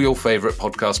on all your favourite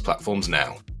podcast platforms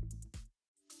now.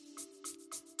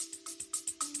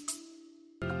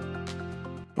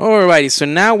 Alrighty, so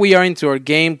now we are into our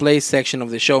gameplay section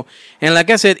of the show. And like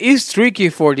I said, it's tricky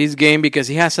for this game because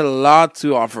it has a lot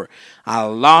to offer. A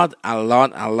lot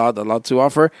to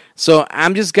offer. So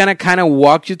I'm just gonna kind of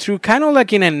walk you through, kind of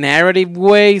like in a narrative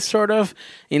way, sort of.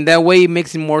 In that way, it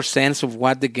makes more sense of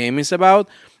what the game is about.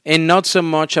 And not so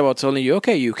much about telling you,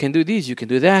 okay, you can do this, you can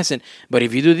do that. But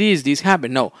if you do this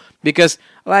happens. No, because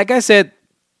like I said,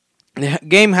 the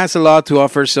game has a lot to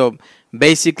offer, so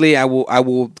basically I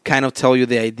will kind of tell you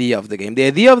the idea of the game. The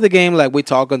idea of the game, like we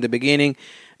talked on the beginning,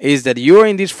 is that you're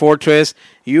in this fortress,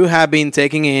 you have been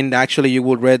taking in, actually you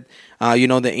will read,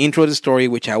 the intro of the story,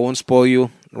 which I won't spoil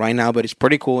you right now, but it's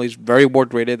pretty cool. It's very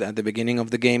worth reading at the beginning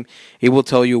of the game. It will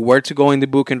tell you where to go in the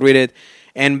book and read it.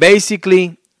 And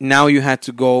basically, now you have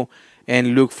to go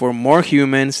and look for more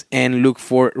humans and look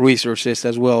for resources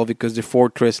as well, because the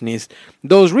fortress needs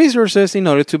those resources in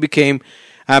order to become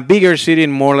a bigger city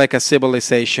and more like a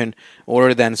civilization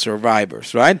other than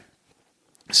survivors, right?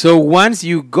 So once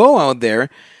you go out there,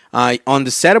 on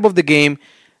the setup of the game,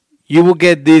 you will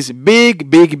get this big,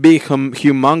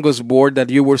 humongous board that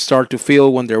you will start to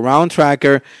fill on the round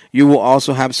tracker. You will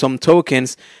also have some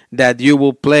tokens that you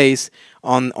will place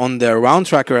on the round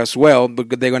tracker as well,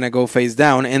 but they're going to go face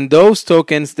down. And those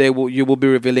tokens, you will be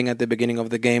revealing at the beginning of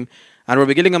the game. And the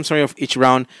beginning, of each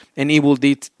round, and it will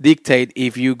dictate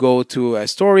if you go to a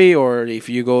story or if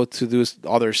you go to do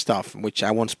other stuff, which I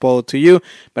won't spoil to you,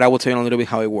 but I will tell you a little bit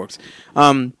how it works.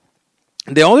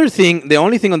 The only thing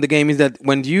on the game is that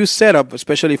when you set up,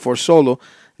 especially for solo,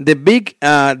 the big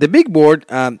board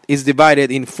is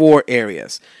divided in 4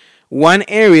 areas. One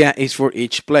area is for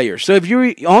each player. So if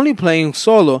you're only playing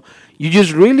solo, you're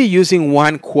just really using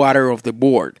 1/4 of the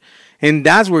board. And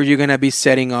that's where you're going to be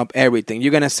setting up everything.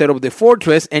 You're going to set up the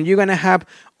fortress, and you're going to have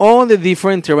all the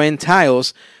different terrain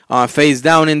tiles face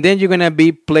down. And then you're going to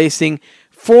be placing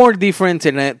 4 different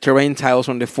terrain tiles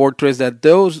on the fortress. That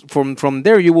those from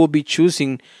there you will be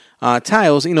choosing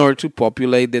tiles in order to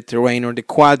populate the terrain or the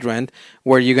quadrant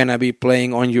where you're gonna be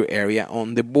playing on your area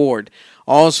on the board.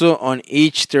 Also, on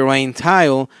each terrain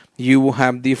tile, you will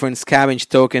have different scavenge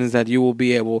tokens that you will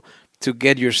be able to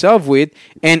get yourself with,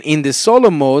 and in the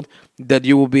solo mode, that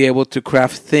you will be able to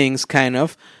craft things kind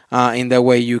of in that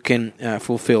way you can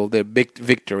fulfill the big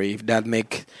victory, if that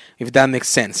makes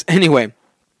sense. Anyway,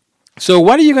 so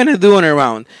what are you gonna do on a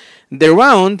round? The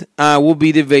round will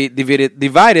be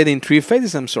divided in 3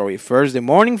 phases. First, the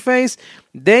morning phase,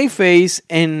 day phase,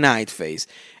 and night phase.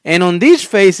 And on these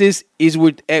phases is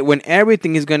when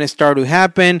everything is going to start to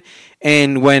happen,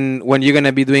 and when you're going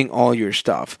to be doing all your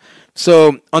stuff.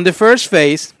 So on the first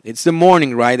phase, it's the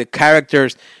morning, right? The character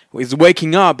is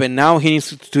waking up, and now he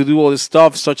needs to do all this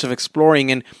stuff, such as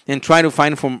exploring and trying to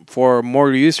find for more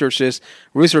resources,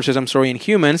 in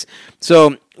humans.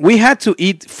 So we had to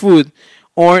eat food,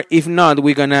 or if not,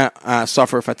 we're going to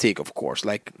suffer fatigue, of course,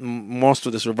 like most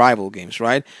of the survival games,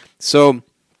 right? So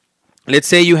let's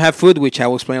say you have food, which I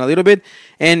will explain a little bit,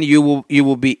 and you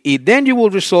will be eat. Then you will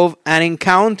resolve an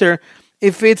encounter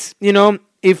if it's,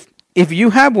 if you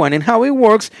have one. And how it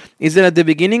works is that at the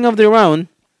beginning of the round,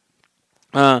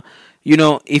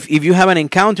 if you have an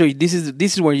encounter, this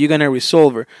is where you're gonna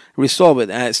resolve it,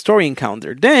 a story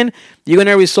encounter. Then you're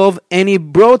gonna resolve any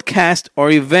broadcast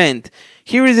or event.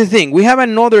 Here is the thing: we have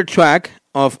another track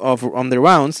of on the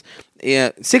rounds,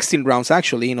 16 rounds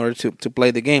actually, in order to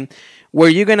play the game, where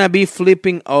you're gonna be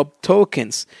flipping up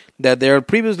tokens that they are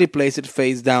previously placed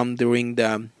face down during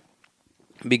the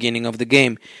beginning of the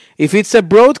game. If it's a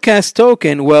broadcast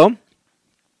token, well,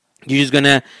 you're just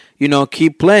gonna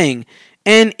keep playing.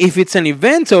 And if it's an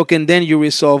event token, then you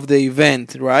resolve the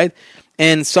event, right?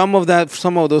 And some of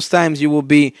those times you will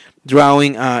be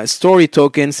drawing story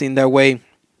tokens. In that way,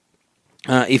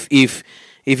 if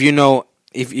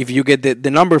you get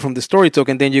the number from the story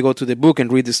token, then you go to the book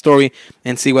and read the story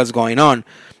and see what's going on.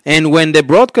 And when the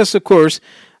broadcast occurs,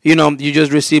 you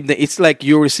just receive it's like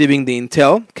you're receiving the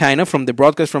intel kind of from the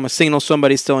broadcast, from a signal.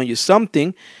 Somebody's telling you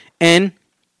something, and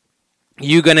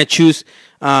you're gonna choose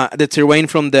the terrain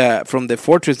from the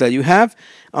fortress that you have,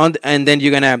 and then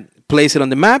you're gonna place it on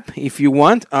the map if you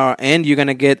want, and you're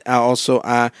gonna get also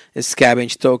a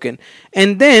scavenge token,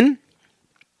 and then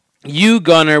you're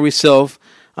gonna resolve.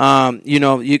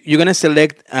 You're gonna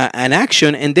select an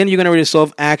action, and then you're gonna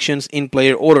resolve actions in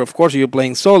player order. Of course, if you're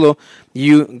playing solo,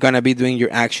 you're gonna be doing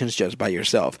your actions just by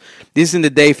yourself. This is in the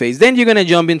day phase. Then you're gonna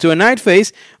jump into a night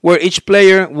phase, where each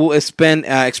player will spend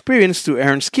experience to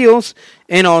earn skills,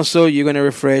 and also you're gonna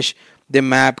refresh the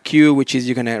map queue, which is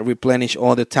you're gonna replenish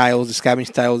all the tiles, the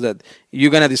scavenge tiles that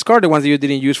you're gonna discard, the ones that you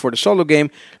didn't use for the solo game,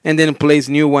 and then place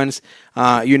new ones.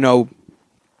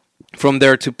 From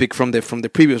there to pick from the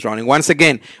previous round. And once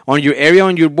again, on your area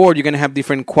on your board, you're going to have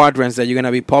different quadrants that you're going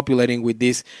to be populating with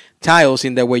these tiles.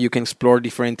 In that way, you can explore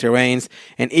different terrains.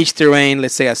 And each terrain,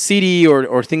 let's say a city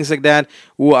or things like that,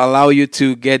 will allow you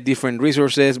to get different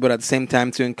resources, but at the same time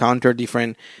to encounter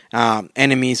different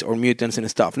enemies or mutants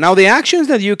and stuff. Now, the actions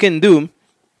that you can do,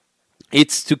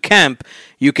 it's to camp.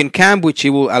 You can camp, which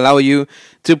it will allow you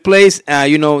to place,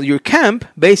 your camp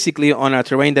basically on a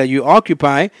terrain that you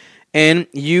occupy. And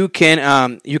you can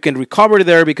recover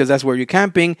there, because that's where you're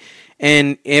camping.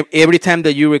 And every time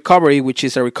that you recover, which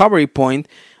is a recovery point,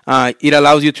 it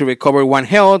allows you to recover 1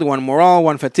 health, 1 morale,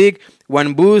 1 fatigue,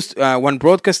 1 boost, 1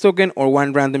 broadcast token, or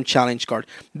 1 random challenge card.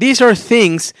 These are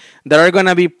things that are going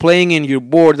to be playing in your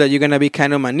board that you're going to be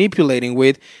kind of manipulating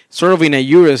with, sort of in a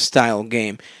Euro style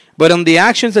game. But on the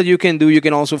actions that you can do, you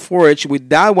can also forage. With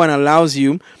that one, allows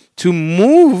you to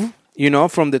move,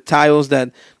 from the tiles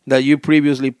that you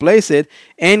previously placed it,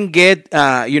 and get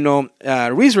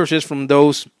resources from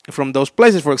those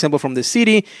places. For example, from the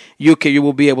city, you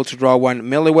will be able to draw 1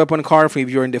 melee weapon card. If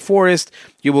you're in the forest,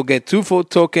 you will get 2 food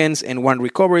tokens and 1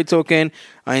 recovery token.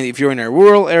 And if you're in a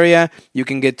rural area, you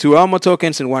can get 2 ammo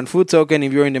tokens and 1 food token.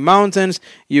 If you're in the mountains,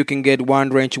 you can get 1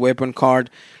 ranged weapon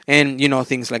card, and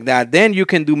things like that. Then you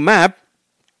can do map.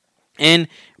 And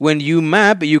when you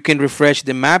map, you can refresh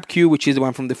the map queue, which is the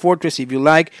one from the fortress, if you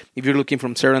like, if you're looking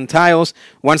from certain tiles.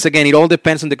 Once again, it all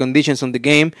depends on the conditions on the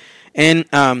game. And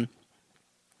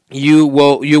you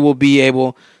will be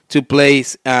able to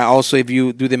place, also if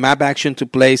you do the map action, to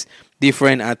place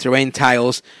different terrain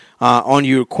tiles on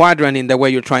your quadrant. In that way,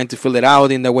 you're trying to fill it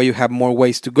out. In that way, you have more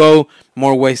ways to go,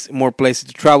 more places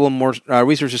to travel, more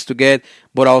resources to get.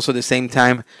 But also at the same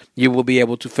time, you will be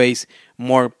able to face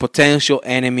more potential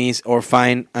enemies or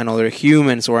find another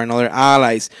humans or another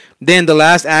allies. Then the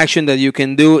last action that you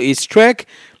can do is trek,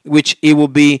 which it will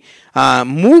be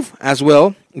move as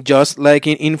well. just like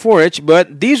in Forage,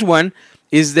 but this one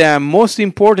is the most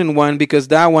important one because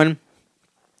that one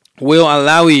will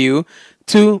allow you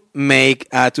to make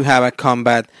to have a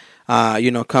combat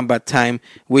combat time,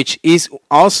 which is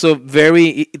also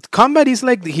combat is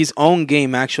like his own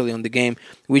game actually on the game,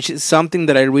 which is something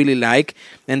that I really like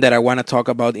and that I want to talk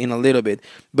about in a little bit.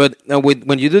 But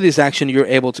when you do this action, you're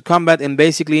able to combat, and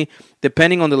basically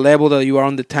depending on the level that you are,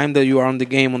 on the time that you are on the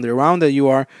game, on the round that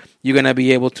you're gonna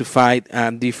be able to fight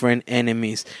different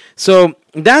enemies. So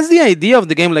that's the idea of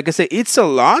the game. Like I said, it's a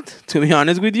lot, to be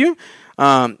honest with you.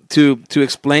 To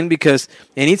explain, because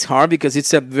and it's hard because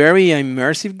it's a very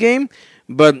immersive game,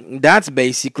 but that's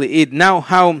basically it. Now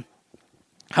how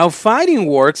fighting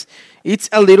works, it's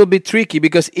a little bit tricky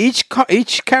because each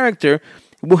character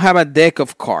will have a deck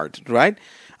of cards, right?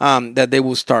 That they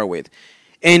will start with,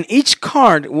 and each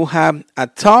card will have a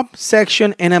top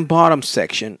section and a bottom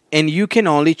section, and you can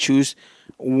only choose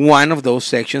one of those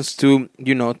sections to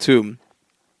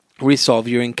resolve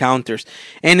your encounters.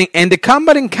 And the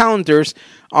combat encounters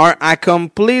are a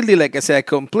completely, like I said, a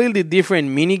completely different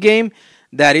mini game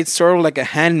that it's sort of like a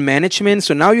hand management.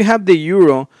 So now you have the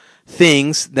Euro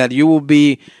things that you will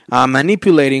be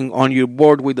manipulating on your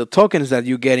board with the tokens that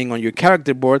you're getting on your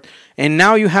character board, and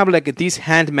now you have like this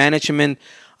hand management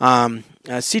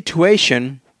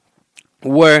situation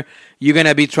where you're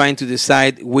gonna be trying to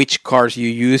decide which cards you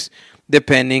use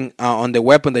depending on the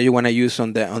weapon that you want to use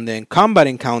on the combat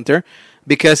encounter.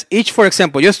 Because for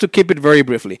example, just to keep it very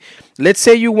briefly, let's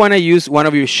say you want to use one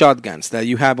of your shotguns that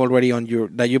you have already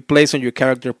that you placed on your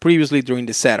character previously during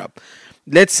the setup.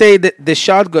 Let's say that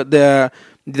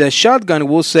the shotgun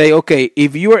will say, okay,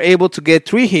 if you are able to get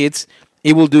 3 hits,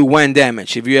 it will do 1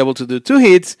 damage. If you're able to do 4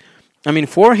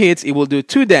 hits, it will do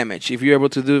 2 damage. If you're able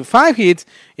to do 5 hits,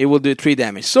 it will do 3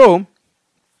 damage. So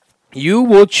you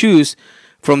will choose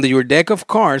from your deck of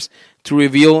cards to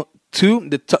reveal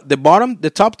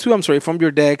the top two from your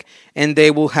deck, and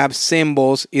they will have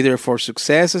symbols either for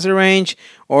success as a range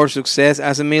or success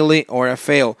as a melee or a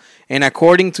fail. And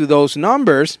according to those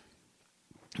numbers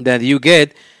that you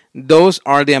get, those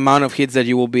are the amount of hits that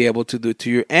you will be able to do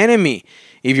to your enemy.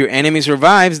 If your enemy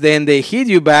survives, then they hit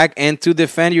you back, and to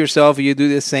defend yourself, you do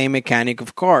the same mechanic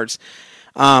of cards.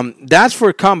 That's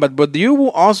for combat, but you will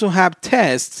also have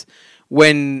tests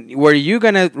where you're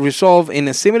gonna resolve in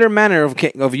a similar manner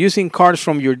of using cards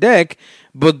from your deck,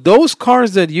 but those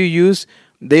cards that you use,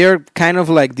 they are kind of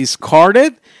like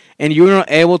discarded, and you're not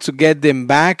able to get them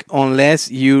back unless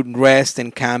you rest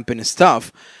and camp and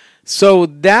stuff. So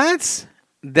that's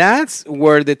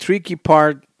where the tricky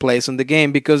part plays on the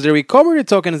game, because the recovery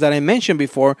tokens that I mentioned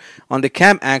before on the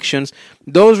camp actions,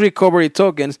 those recovery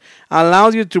tokens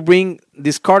allows you to bring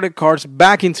discarded cards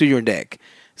back into your deck.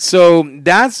 So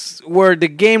that's where the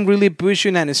game really pushes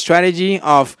you in a strategy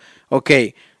of,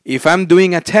 okay, if I'm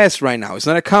doing a test right now, it's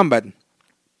not a combat,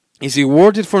 is it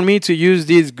worth it for me to use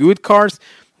these good cards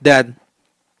that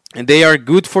they are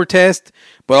good for test,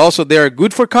 but also they are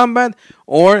good for combat,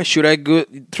 or should I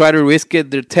try to risk it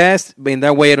the test, but in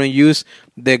that way I don't use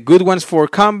the good ones for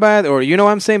combat, or you know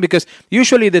what I'm saying? Because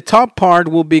usually the top part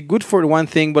will be good for one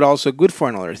thing, but also good for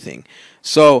another thing.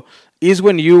 So is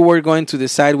when you were going to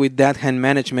decide with that hand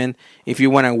management if you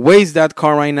want to waste that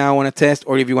card right now on a test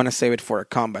or if you want to save it for a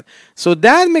combat. So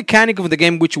that mechanic of the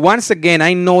game, which once again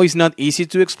I know is not easy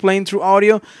to explain through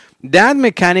audio, that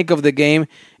mechanic of the game,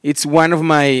 it's one of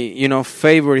my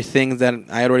favorite things that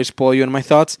I already spoiled you on my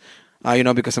thoughts,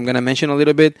 because I'm gonna mention a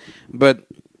little bit, but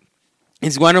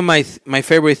it's one of my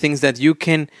favorite things that you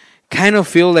can kind of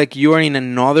feel like you are in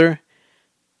another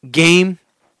game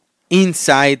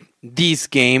inside this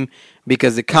game,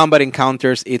 because the combat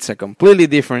encounters, it's a completely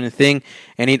different thing,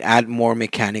 and it adds more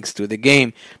mechanics to the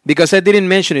game. Because I didn't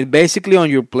mention it, basically on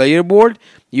your player board,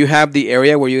 you have the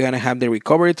area where you're going to have the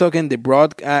recovery token, the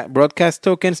broadcast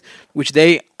tokens, which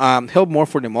they help more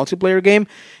for the multiplayer game,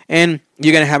 and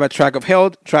you're going to have a track of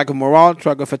health, track of morale,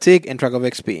 track of fatigue, and track of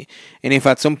XP. And if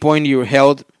at some point your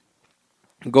health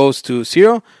goes to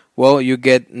 0, well, you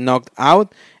get knocked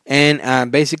out,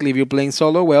 and basically if you're playing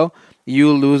solo, well,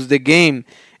 you lose the game.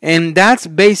 And that's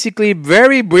basically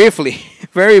very briefly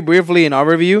in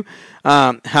overview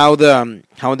how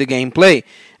the game play.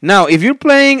 Now, if you're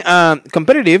playing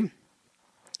competitive,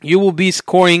 you will be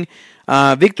scoring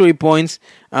victory points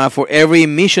for every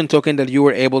mission token that you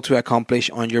were able to accomplish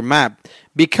on your map.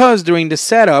 Because during the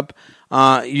setup,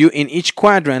 you in each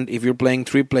quadrant, if you're playing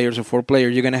 3 players or 4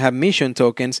 players, you're gonna have mission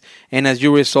tokens, and as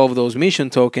you resolve those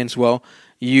mission tokens, well,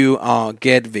 you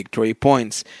get victory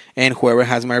points, and whoever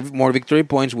has more victory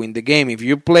points win the game. If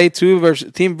you play team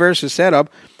versus setup,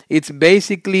 It's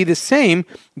basically the same.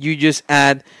 You just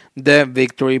add the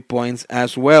victory points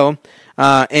as well.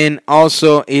 And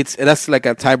also, that's like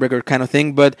a tiebreaker kind of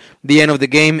thing. But the end of the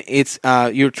game, it's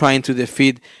you're trying to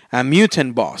defeat a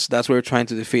mutant boss. That's what you're trying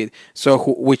to defeat. So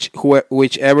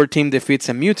whichever team defeats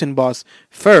a mutant boss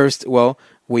first, well,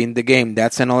 win the game.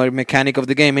 That's another mechanic of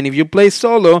the game. And if you play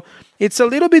solo, it's a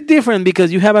little bit different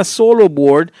because you have a solo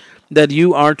board that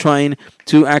you are trying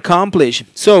to accomplish.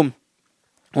 So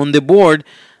on the board,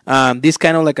 this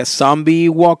kind of like a zombie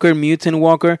walker, mutant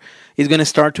walker, is going to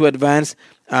start to advance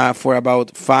for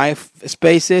about 5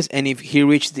 spaces, and if he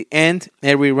reaches the end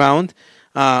every round,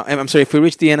 if we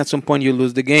reach the end at some point, you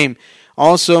lose the game.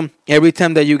 Also, every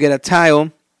time that you get a tile,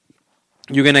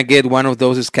 you're going to get one of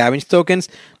those scavenge tokens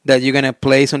that you're going to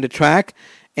place on the track,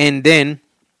 and then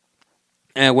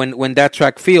when that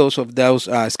track fills of those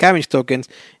scavenge tokens,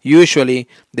 usually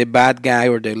the bad guy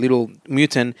or the little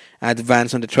mutant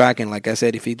advance on the track, and like I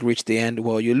said, if it reaches the end,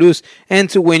 well, you lose. And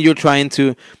to win, you're trying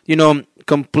to,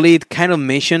 complete kind of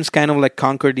missions, kind of like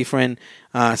conquer different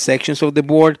sections of the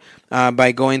board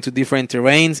by going to different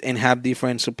terrains and have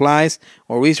different supplies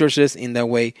or resources. In that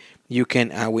way, you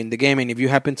can win the game. And if you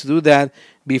happen to do that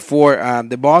before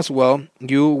the boss, well,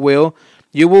 you will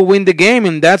win the game.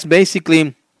 And that's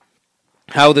basically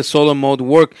how the solo mode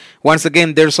work. Once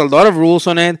again, there's a lot of rules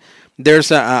on it.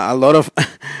 There's a lot of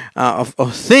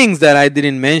things that I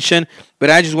didn't mention,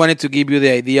 but I just wanted to give you the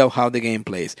idea of how the game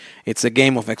plays. It's a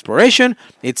game of exploration.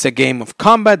 It's a game of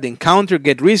combat, encounter,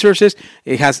 get resources.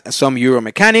 It has some Euro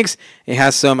mechanics. It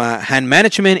has some hand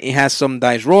management. It has some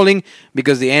dice rolling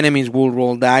because the enemies will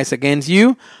roll dice against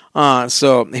you.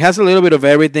 So it has a little bit of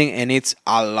everything, and it's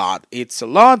a lot. It's a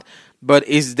lot. But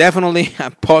it's definitely a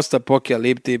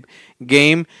post-apocalyptic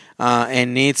game,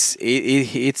 and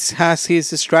it has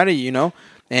his strategy,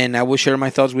 and I will share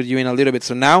my thoughts with you in a little bit.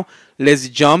 So now, let's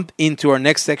jump into our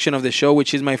next section of the show,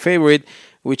 which is my favorite,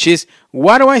 which is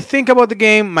what do I think about the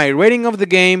game, my rating of the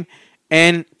game,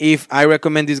 and if I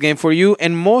recommend this game for you,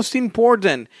 and most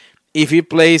important, if it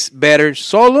plays better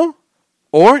solo,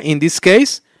 or in this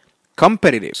case,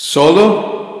 competitive.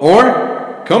 Solo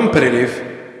or competitive.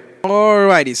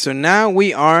 Alrighty, so now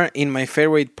we are in my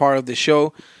favorite part of the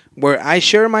show where I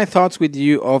share my thoughts with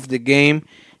you of the game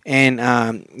and,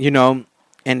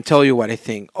 and tell you what I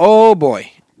think. Oh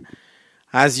boy.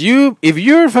 If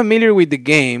you're familiar with the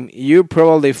game, you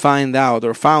probably found out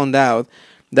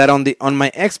that on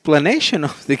my explanation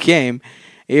of the game,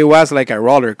 it was like a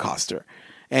roller coaster.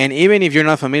 And even if you're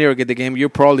not familiar with the game, you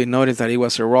probably noticed that it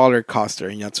was a roller coaster.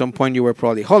 And at some point you were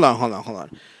probably, hold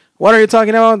on. What are you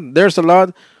talking about? There's a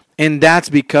lot. And that's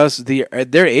because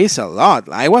there is a lot.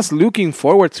 I was looking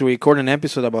forward to record an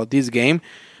episode about this game,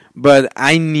 but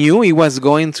I knew it was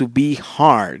going to be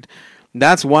hard.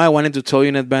 That's why I wanted to tell you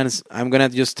in advance. I'm going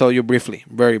to just tell you briefly,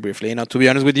 very briefly. To be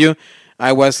honest with you,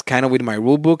 I was kind of with my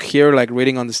rule book here, like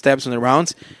reading on the steps and the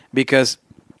rounds, because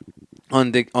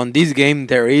on this game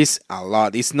there is a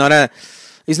lot. It's not an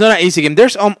easy game.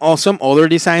 There's some other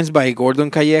designs by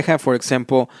Gordon Calleja, for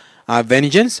example,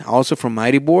 Vengeance, also from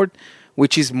Mighty Board,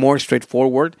 which is more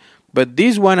straightforward. But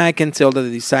this one, I can tell that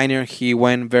the designer, he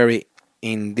went very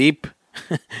in deep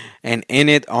and in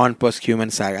it on Posthuman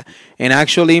Saga. And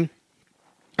actually,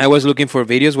 I was looking for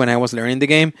videos when I was learning the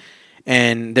game,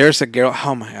 and there's a girl,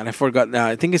 oh my god, I forgot,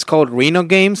 I think it's called Rhino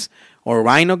Games,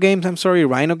 Rhino Games,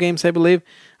 I believe.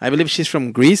 I believe she's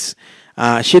from Greece.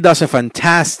 She does a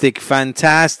fantastic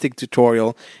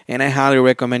tutorial, and I highly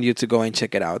recommend you to go and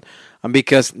check it out,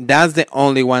 because that's the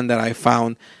only one that I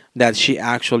found that she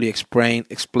actually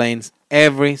explains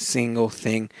every single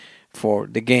thing for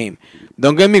the game.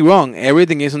 Don't get me wrong,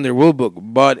 everything is in the rulebook,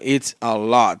 but it's a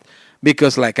lot.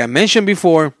 Because like I mentioned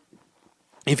before,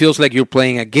 it feels like you're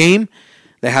playing a game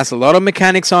that has a lot of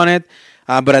mechanics on it,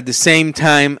 but at the same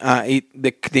time,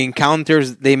 the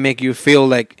encounters, they make you feel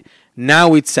like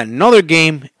now it's another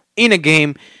game in a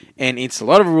game, and it's a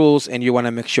lot of rules, and you want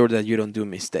to make sure that you don't do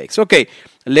mistakes. Okay,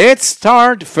 let's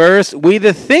start first with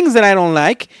the things that I don't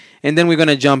like, and then we're going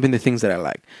to jump into things that I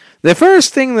like. The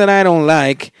first thing that I don't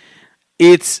like,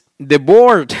 it's the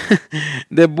board.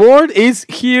 The board is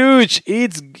huge.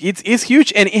 It's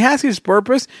huge, and it has its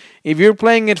purpose if you're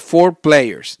playing it 4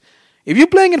 players. If you're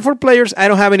playing it 4 players, I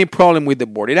don't have any problem with the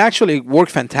board. It actually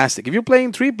works fantastic. If you're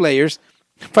playing 3 players,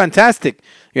 fantastic,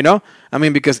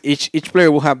 because each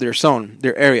player will have their zone,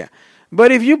 their area.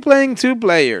 But if you're playing 2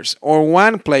 players or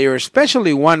 1 player,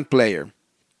 especially 1 player,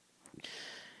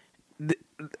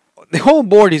 the whole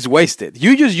board is wasted.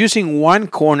 You're just using 1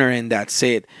 corner and that's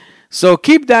it. So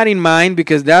keep that in mind,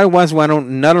 because that was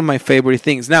none of my favorite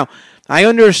things. Now, I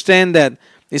understand that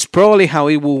it's probably how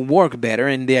it will work better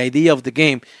and the idea of the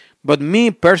game, But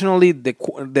me personally,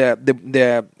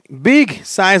 the big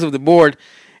size of the board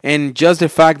and just the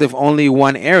fact of only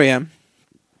one area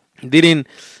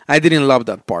I didn't love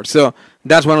that part. So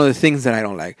that's one of the things that I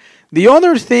don't like. The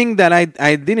other thing that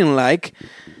I didn't like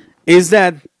is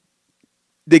that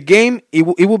the game, it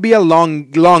will be a long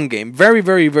game, very,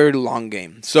 very, very long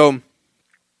game. So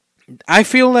I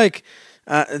feel like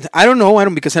I don't know,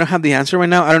 because I don't have the answer right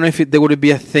now. I don't know if there would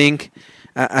be a thing.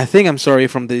 I'm sorry,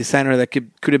 from the designer that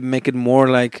could make it more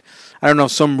like, I don't know,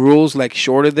 some rules like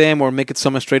shorter them or make it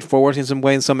some straightforward in some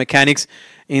way, in some mechanics.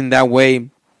 In that way,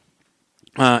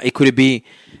 it could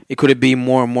be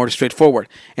more straightforward.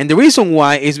 And the reason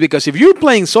why is because if you're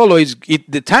playing solo,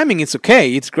 the timing is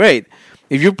okay, it's great.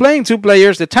 If you're playing 2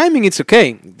 players, the timing is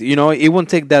okay. It won't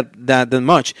take that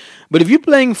much. But if you're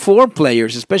playing 4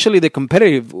 players, especially the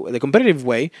competitive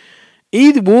way,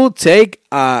 it will take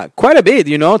quite a bit,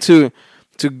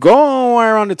 to go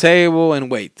around the table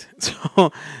and wait.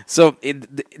 So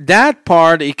that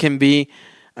part, it can be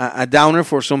a downer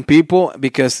for some people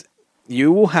because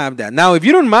you will have that. Now, if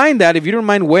you don't mind that, if you don't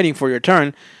mind waiting for your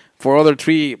turn for other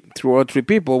three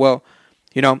people, well,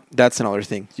 that's another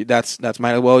thing. That's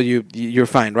might as well you're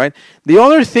fine, right? The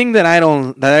other thing that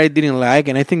I didn't like,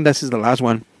 and I think this is the last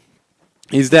one,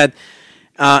 is that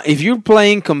if you're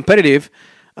playing competitive,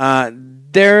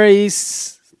 there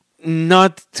is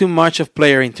not too much of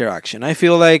player interaction. I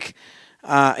feel like,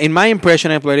 in my impression,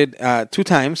 I played it 2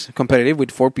 times competitive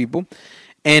with 4 people,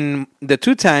 and the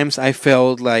 2 times I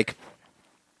felt like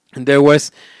it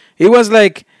was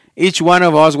like each one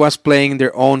of us was playing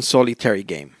their own solitary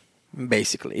game.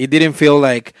 Basically, it didn't feel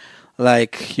like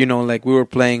we were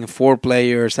playing 4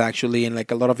 players actually, and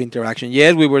like a lot of interaction.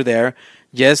 Yes, we were there.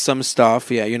 Yes, some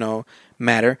stuff,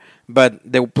 matter. But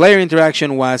the player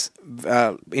interaction was,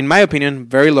 in my opinion,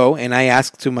 very low. And I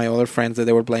asked to my other friends that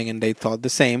they were playing, and they thought the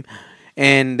same.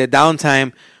 And the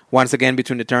downtime, once again,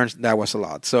 between the turns, that was a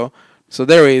lot. So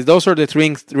there is. Those are the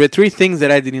 3 things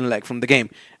that I didn't like from the game.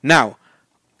 Now,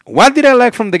 what did I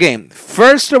like from the game?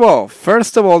 First of all,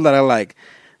 that I like.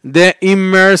 The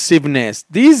immersiveness.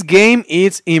 This game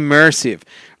is immersive.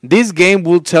 This game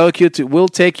will take you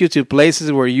to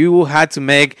places where you will have to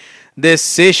make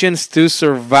decisions to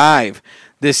survive,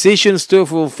 decisions to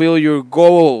fulfill your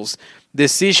goals,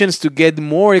 decisions to get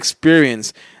more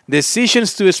experience,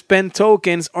 decisions to spend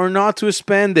tokens or not to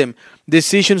spend them,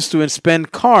 decisions to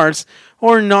spend cards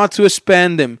or not to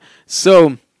spend them.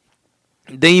 So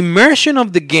the immersion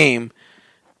of the game,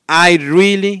 I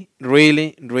really,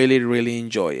 really, really, really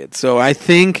enjoy it. So I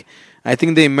think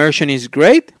the immersion is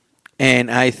great, and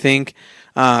I think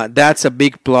that's a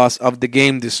big plus of the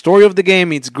game. The story of the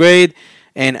game, it's great,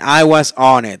 and I was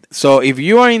on it. So if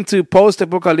you are into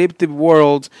post-apocalyptic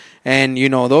worlds and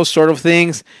those sort of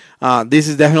things, this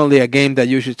is definitely a game that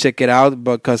you should check it out.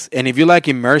 And if you like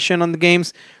immersion on the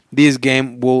games, this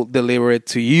game will deliver it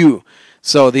to you.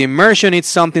 So the immersion is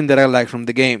something that I like from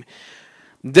the game.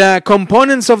 The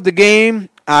components of the game,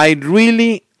 I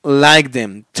really like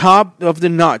them. Top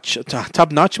notch.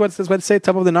 What's what to say?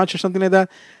 Top of the notch or something like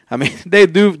that. I mean, they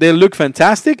look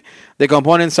fantastic. The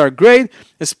components are great,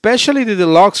 especially the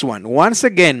deluxe one. Once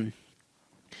again,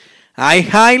 I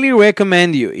highly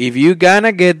recommend you, if you're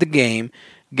gonna get the game,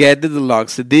 get the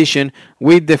deluxe edition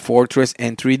with the Fortress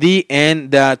and 3D and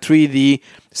the 3D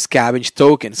scavenge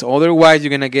tokens. Otherwise,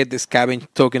 you're gonna get the scavenge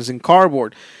tokens in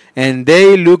cardboard, and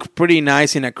they look pretty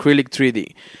nice in acrylic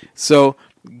 3D. So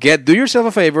do yourself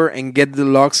a favor and get the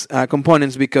deluxe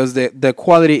components, because the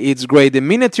quality is great. The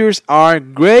miniatures are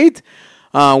great.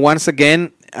 Once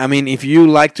again, I mean, if you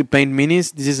like to paint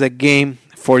minis, this is a game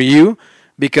for you,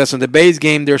 because on the base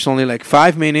game there's only like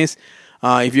 5 minis.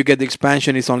 If you get the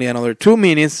expansion, it's only another 2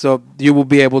 minutes, so you will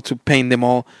be able to paint them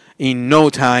all in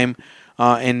no time,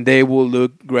 and they will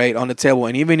look great on the table.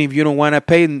 And even if you don't want to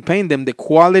paint them, the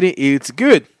quality is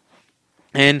good,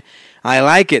 and I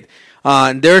like it.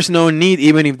 There's no need,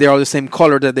 even if they're all the same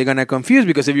color, that they're gonna confuse,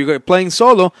 because if you're playing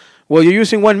solo, well, you're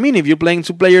using 1 mini. If you're playing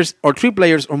 2 players or 3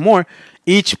 players or more,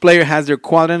 each player has their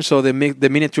quadrant, so the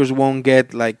miniatures won't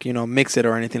get mixed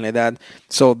or anything like that.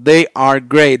 So they are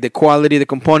great. The quality, the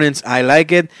components, I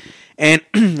like it. And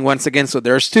once again, so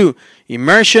there's 2: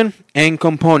 immersion and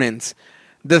components.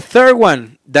 The third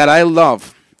one that I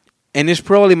love, and it's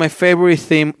probably my favorite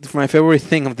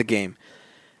thing of the game,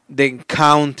 the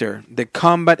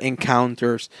combat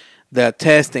encounters, the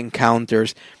test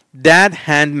encounters, that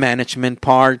hand management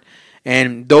part,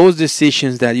 and those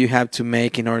decisions that you have to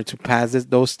make in order to pass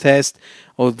those tests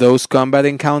or those combat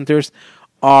encounters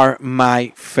are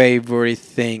my favorite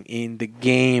thing in the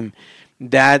game.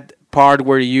 That part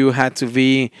where you had to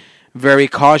be very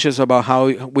cautious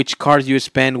about which cards you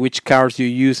spend, which cards you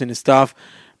use and stuff,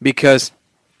 because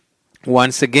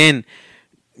once again,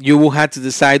 you will have to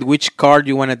decide which card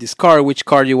you want to discard, which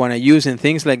card you want to use, and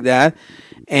things like that.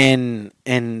 And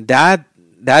that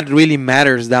really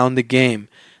matters down the game.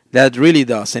 That really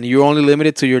does. And you're only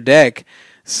limited to your deck.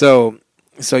 So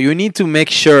you need to make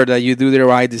sure that you do the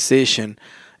right decision.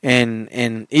 And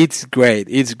it's great.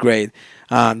 It's great.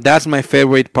 That's my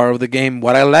favorite part of the game.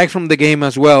 What I like from the game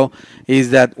as well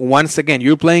is that once again,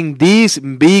 you're playing this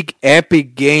big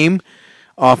epic game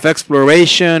of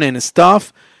exploration and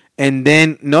stuff. And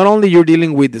then not only you're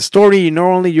dealing with the story, not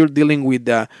only you're dealing with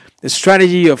the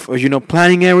strategy of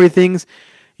planning everything,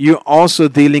 you're also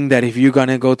dealing that if you're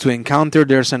gonna go to encounter,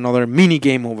 there's another mini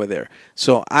game over there.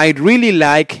 So I really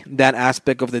like that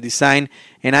aspect of the design,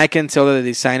 and I can tell that the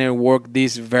designer worked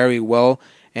this very well,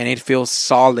 and it feels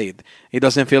solid. It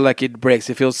doesn't feel like it breaks.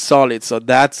 It feels solid. So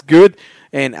that's good,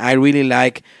 and I really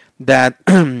like that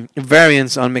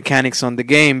variance on mechanics on the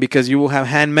game, because you will have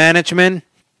hand management.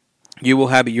 You will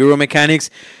have Euro mechanics.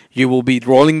 You will be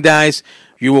rolling dice.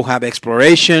 You will have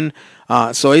exploration.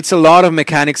 So it's a lot of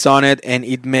mechanics on it, and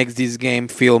it makes this game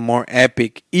feel more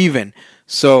epic even.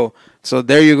 So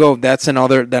there you go. That's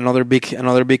another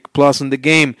big plus on the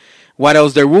game. What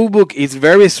else? The rulebook is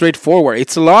very straightforward.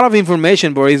 It's a lot of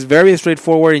information, but it's very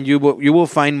straightforward, and you will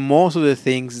find most of the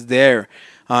things there.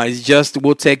 It just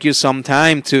will take you some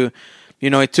time to,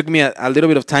 it took me a little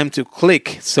bit of time to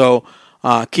click. So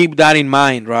keep that in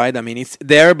mind, right? I mean, it's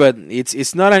there, but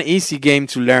it's not an easy game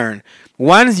to learn.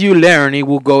 Once you learn, it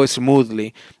will go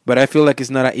smoothly, but I feel like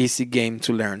it's not an easy game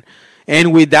to learn.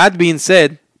 And with that being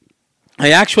said,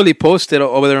 I actually posted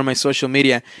over there on my social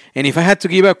media, and if I had to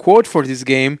give a quote for this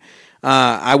game,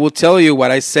 I will tell you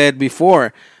what I said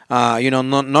before.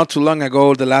 Not too long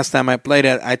ago, the last time I played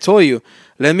it, I told you,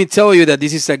 let me tell you that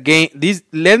this is a game.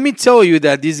 Let me tell you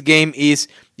that this game is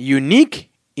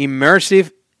unique,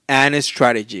 immersive, and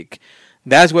strategic.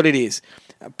 That's what it is.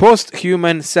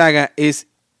 Post-Human Saga is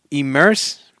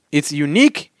it's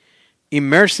unique,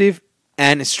 immersive,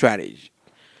 and strategic.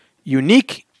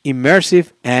 Unique,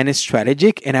 immersive, and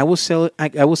strategic. And I will say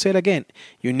it again.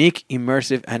 Unique,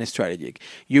 immersive, and strategic.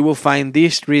 You will find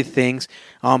these three things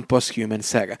on Post-Human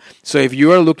Saga. So if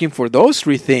you are looking for those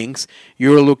three things,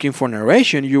 you are looking for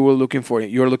narration, you are looking for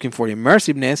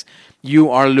immersiveness, you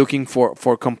are looking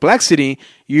for complexity,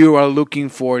 you are looking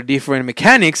for different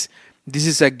mechanics, this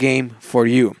is a game for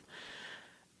you.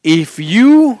 If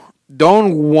you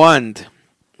don't want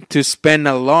to spend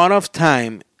a lot of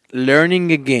time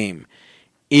learning a game,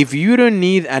 if you don't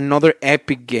need another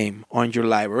epic game on your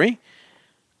library,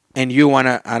 and you want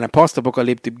an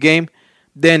post-apocalyptic game,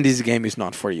 then this game is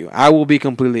not for you. I will be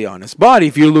completely honest. But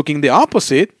if you're looking the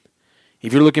opposite,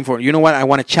 if you're looking for, I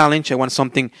want a challenge, I want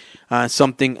something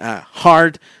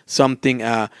hard, something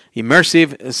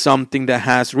immersive, something that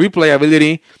has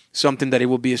replayability, something that it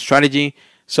will be a strategy,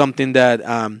 something that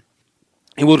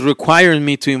it would require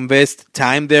me to invest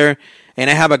time there. And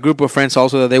I have a group of friends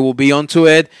also that they will be onto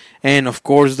it. And of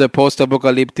course, the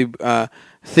post-apocalyptic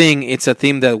thing, it's a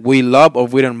theme that we love or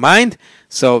we don't mind.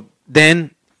 So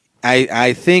then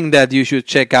I think that you should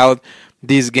check out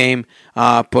this game,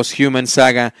 Post-Human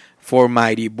Saga, from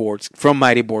Mighty Boards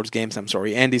Games,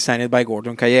 and designed by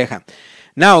Gordon Calleja.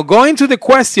 Now, going to the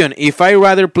question, if I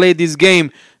rather play this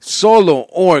game solo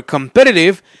or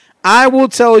competitive, I will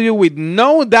tell you with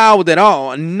no doubt at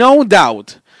all, no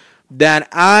doubt, that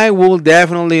I will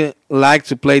definitely like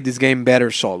to play this game better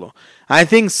solo. I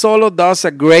think solo does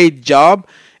a great job,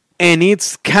 and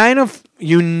it's kind of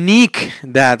unique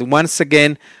that, once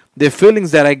again, the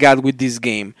feelings that I got with this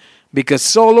game, because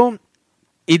solo,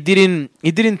 it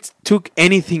didn't took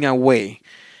anything away.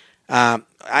 I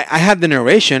had the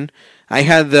narration, I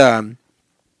had the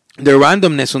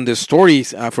randomness on the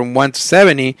stories from 1 to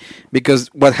 70, because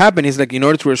what happened is, like, in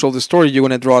order to resolve the story, you're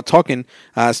going to draw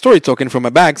a story token from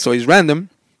a bag, so it's random.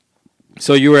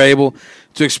 So you were able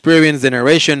to experience the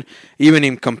narration even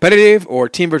in competitive or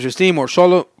team versus team or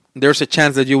solo. There's a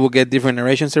chance that you will get different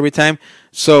narrations every time.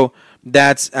 So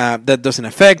that doesn't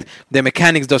affect. The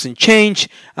mechanics doesn't change.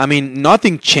 I mean,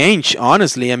 nothing changed,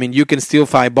 honestly. I mean, you can still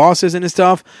fight bosses and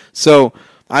stuff. So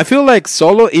I feel like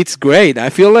solo, it's great. I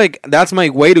feel like that's my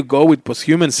way to go with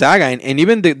Post-Human Saga. And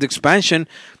even the expansion,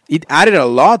 it added a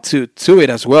lot to it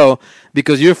as well,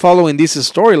 because you're following this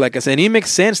story, like I said. And it makes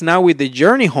sense now with the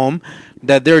Journey Home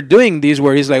that they're doing this,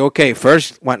 where it's like, okay,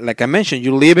 first, like I mentioned,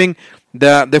 you're leaving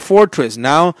the fortress.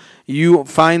 Now you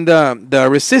find the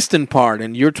resistant part,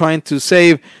 and you're trying to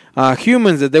save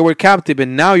humans that they were captive,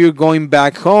 and now you're going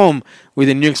back home with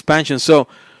a new expansion. So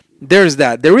there's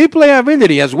that. The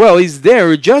replayability as well is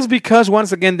there just because,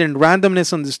 once again, the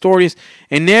randomness on the stories,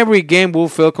 and every game will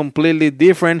feel completely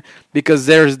different because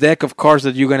there's deck of cards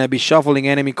that you're going to be shuffling,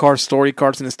 enemy cards, story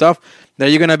cards, and stuff that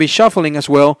you're going to be shuffling as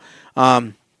well,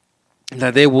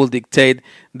 that they will dictate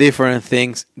different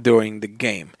things during the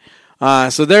game.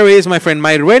 So there is, my friend,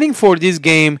 my rating for this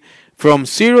game from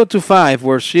 0 to 5,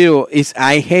 where 0 is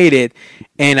I hate it,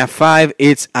 and a 5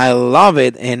 it's I love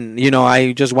it, and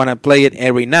I just want to play it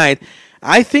every night.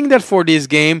 I think that for this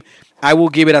game, I will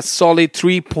give it a solid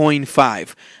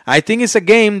 3.5. I think it's a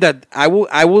game that I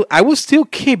will still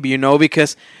keep,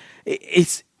 because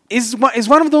it's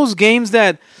one of those games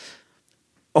that,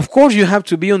 of course, you have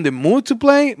to be on the mood to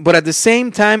play, but at the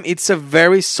same time, it's a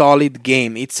very solid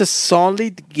game. It's a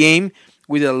solid game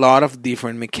with a lot of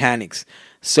different mechanics.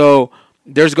 So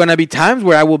there's going to be times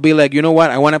where I will be like, you know what,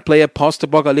 I want to play a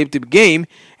post-apocalyptic game,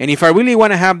 and if I really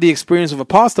want to have the experience of a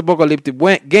post-apocalyptic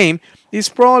game, it's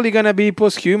probably going to be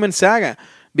Post-Human Saga,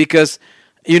 because,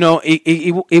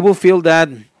 it will feel that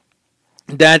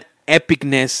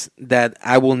epicness that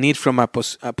I will need from a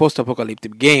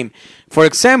post-apocalyptic game. For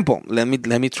example, let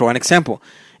me throw an example.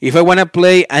 If I want to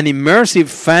play an immersive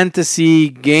fantasy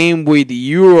game with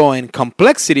Euro and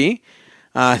complexity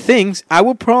things, I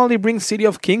will probably bring City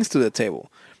of Kings to the table,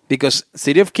 because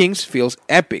City of Kings feels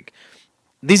epic.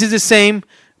 This is the same,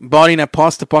 but in a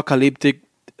post-apocalyptic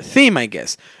theme, I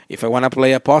guess. If I want to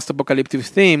play a post-apocalyptic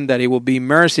theme, that it will be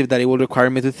immersive, that it will require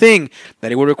me to think,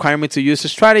 that it will require me to use a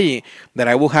strategy, that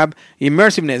I will have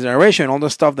immersiveness, narration, all the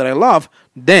stuff that I love,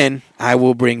 then I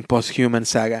will bring Post-Human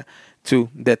Saga to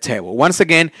the table. Once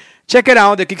again, check it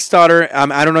out, the Kickstarter.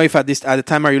 I don't know if at the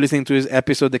time are you listening to this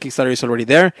episode, the Kickstarter is already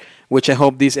there, which I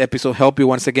hope this episode help you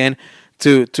once again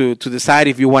to decide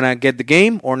if you want to get the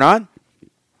game or not.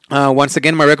 Once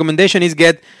again, my recommendation is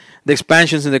get the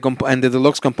expansions and the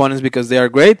deluxe components, because they are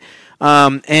great.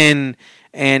 And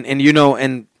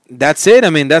that's it. I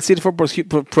mean, that's it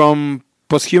from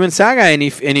Post-Human Saga. And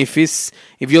if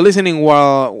you're listening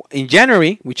while in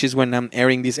January, which is when I'm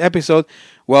airing this episode,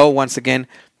 well, once again,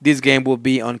 this game will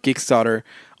be on Kickstarter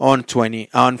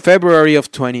on February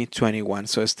of 2021.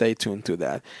 So stay tuned to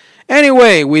that.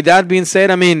 Anyway, with that being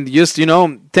said, I mean, just,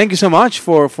 thank you so much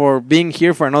for being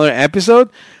here for another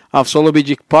episode of Solo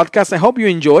BG Podcast. I hope you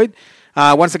enjoyed.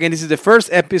 Once again, this is the first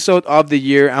episode of the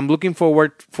year. I'm looking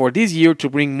forward for this year to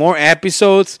bring more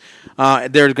episodes.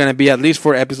 There's going to be at least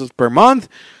 4 episodes per month,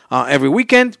 every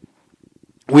weekend.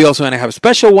 We also going to have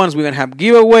special ones. We're going to have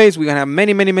giveaways. We're going to have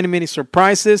many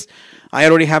surprises. I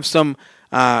already have some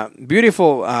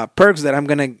beautiful perks that I'm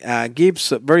going to give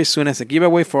very soon as a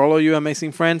giveaway for all of you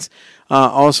amazing friends.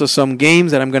 Also some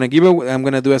games that I'm going to give away. I'm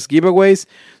going to do as giveaways.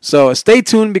 So stay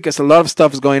tuned, because a lot of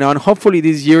stuff is going on. Hopefully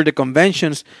this year the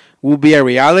conventions will be a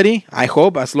reality. I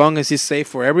hope, as long as it's safe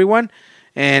for everyone.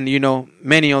 And,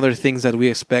 many other things that we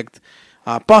expect,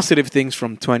 positive things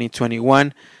from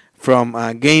 2021,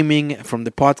 from gaming, from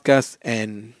the podcast.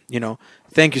 And,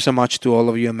 thank you so much to all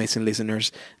of you amazing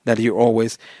listeners that you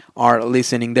always are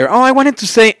listening there. Oh, I wanted to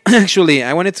say, actually,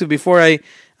 before I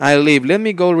leave, let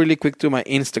me go really quick to my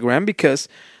Instagram, because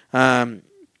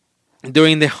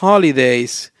during the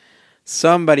holidays,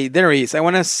 I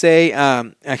want to say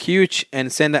a huge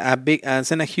and send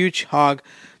a huge hug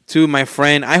to my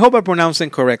friend. I hope I pronounce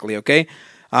it correctly, okay?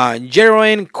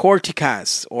 Jeroen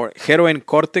Corticas, or Jeroen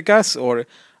Corticas, or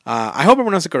I hope I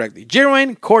pronounce it correctly.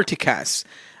 Jeroen Corticas.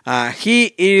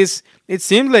 He is. It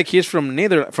seems like he's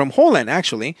from Holland,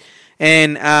 actually.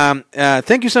 And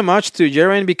thank you so much to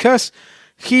Jeroen, because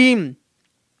he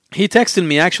texted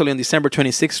me actually on December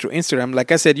 26th through Instagram.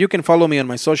 Like I said, you can follow me on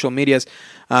my social medias,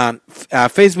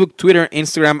 Facebook, Twitter,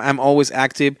 Instagram. I'm always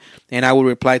active, and I will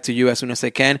reply to you as soon as I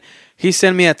can. He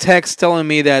sent me a text telling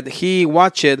me that he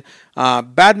watched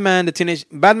Batman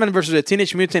versus the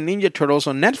Teenage Mutant Ninja Turtles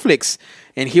on Netflix,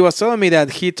 and he was telling me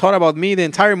that he thought about me the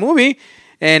entire movie,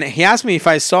 and he asked me if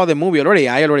I saw the movie already.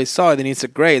 I already saw it, and it's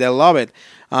great. I love it.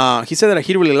 He said that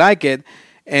he really liked it,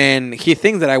 and he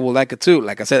thinks that I will like it too.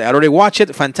 Like I said, I already watched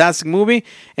it. Fantastic movie.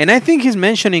 And I think he's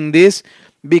mentioning this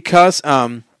because,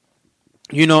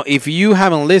 if you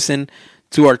haven't listened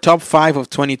to our top 5 of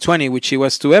 2020, which it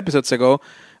was 2 episodes ago,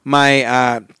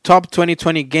 my top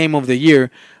 2020 game of the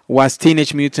year was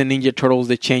Teenage Mutant Ninja Turtles: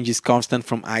 The Change is Constant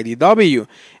from IDW.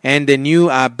 And the new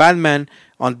Batman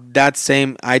on that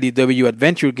same IDW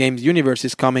Adventure Games universe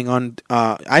is coming on.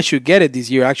 I should get it this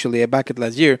year, actually. I backed it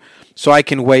last year. So I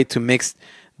can wait to mix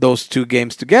those 2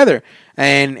 games together.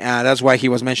 And that's why he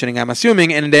was mentioning, I'm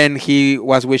assuming. And then he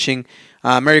was wishing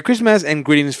Merry Christmas and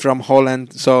greetings from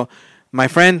Holland. So my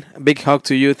friend, a big hug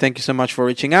to you. Thank you so much for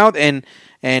reaching out. And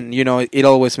you know, it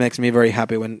always makes me very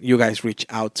happy when you guys reach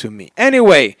out to me.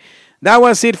 Anyway, that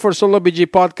was it for Solo BG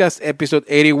Podcast, episode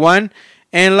 81.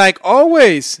 And like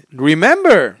always,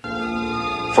 remember...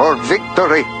 For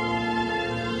victory.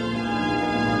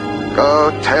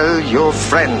 Go tell your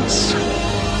friends.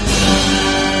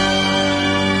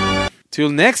 Till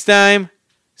next time,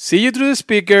 see you through the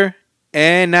speaker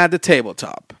and at the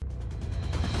tabletop.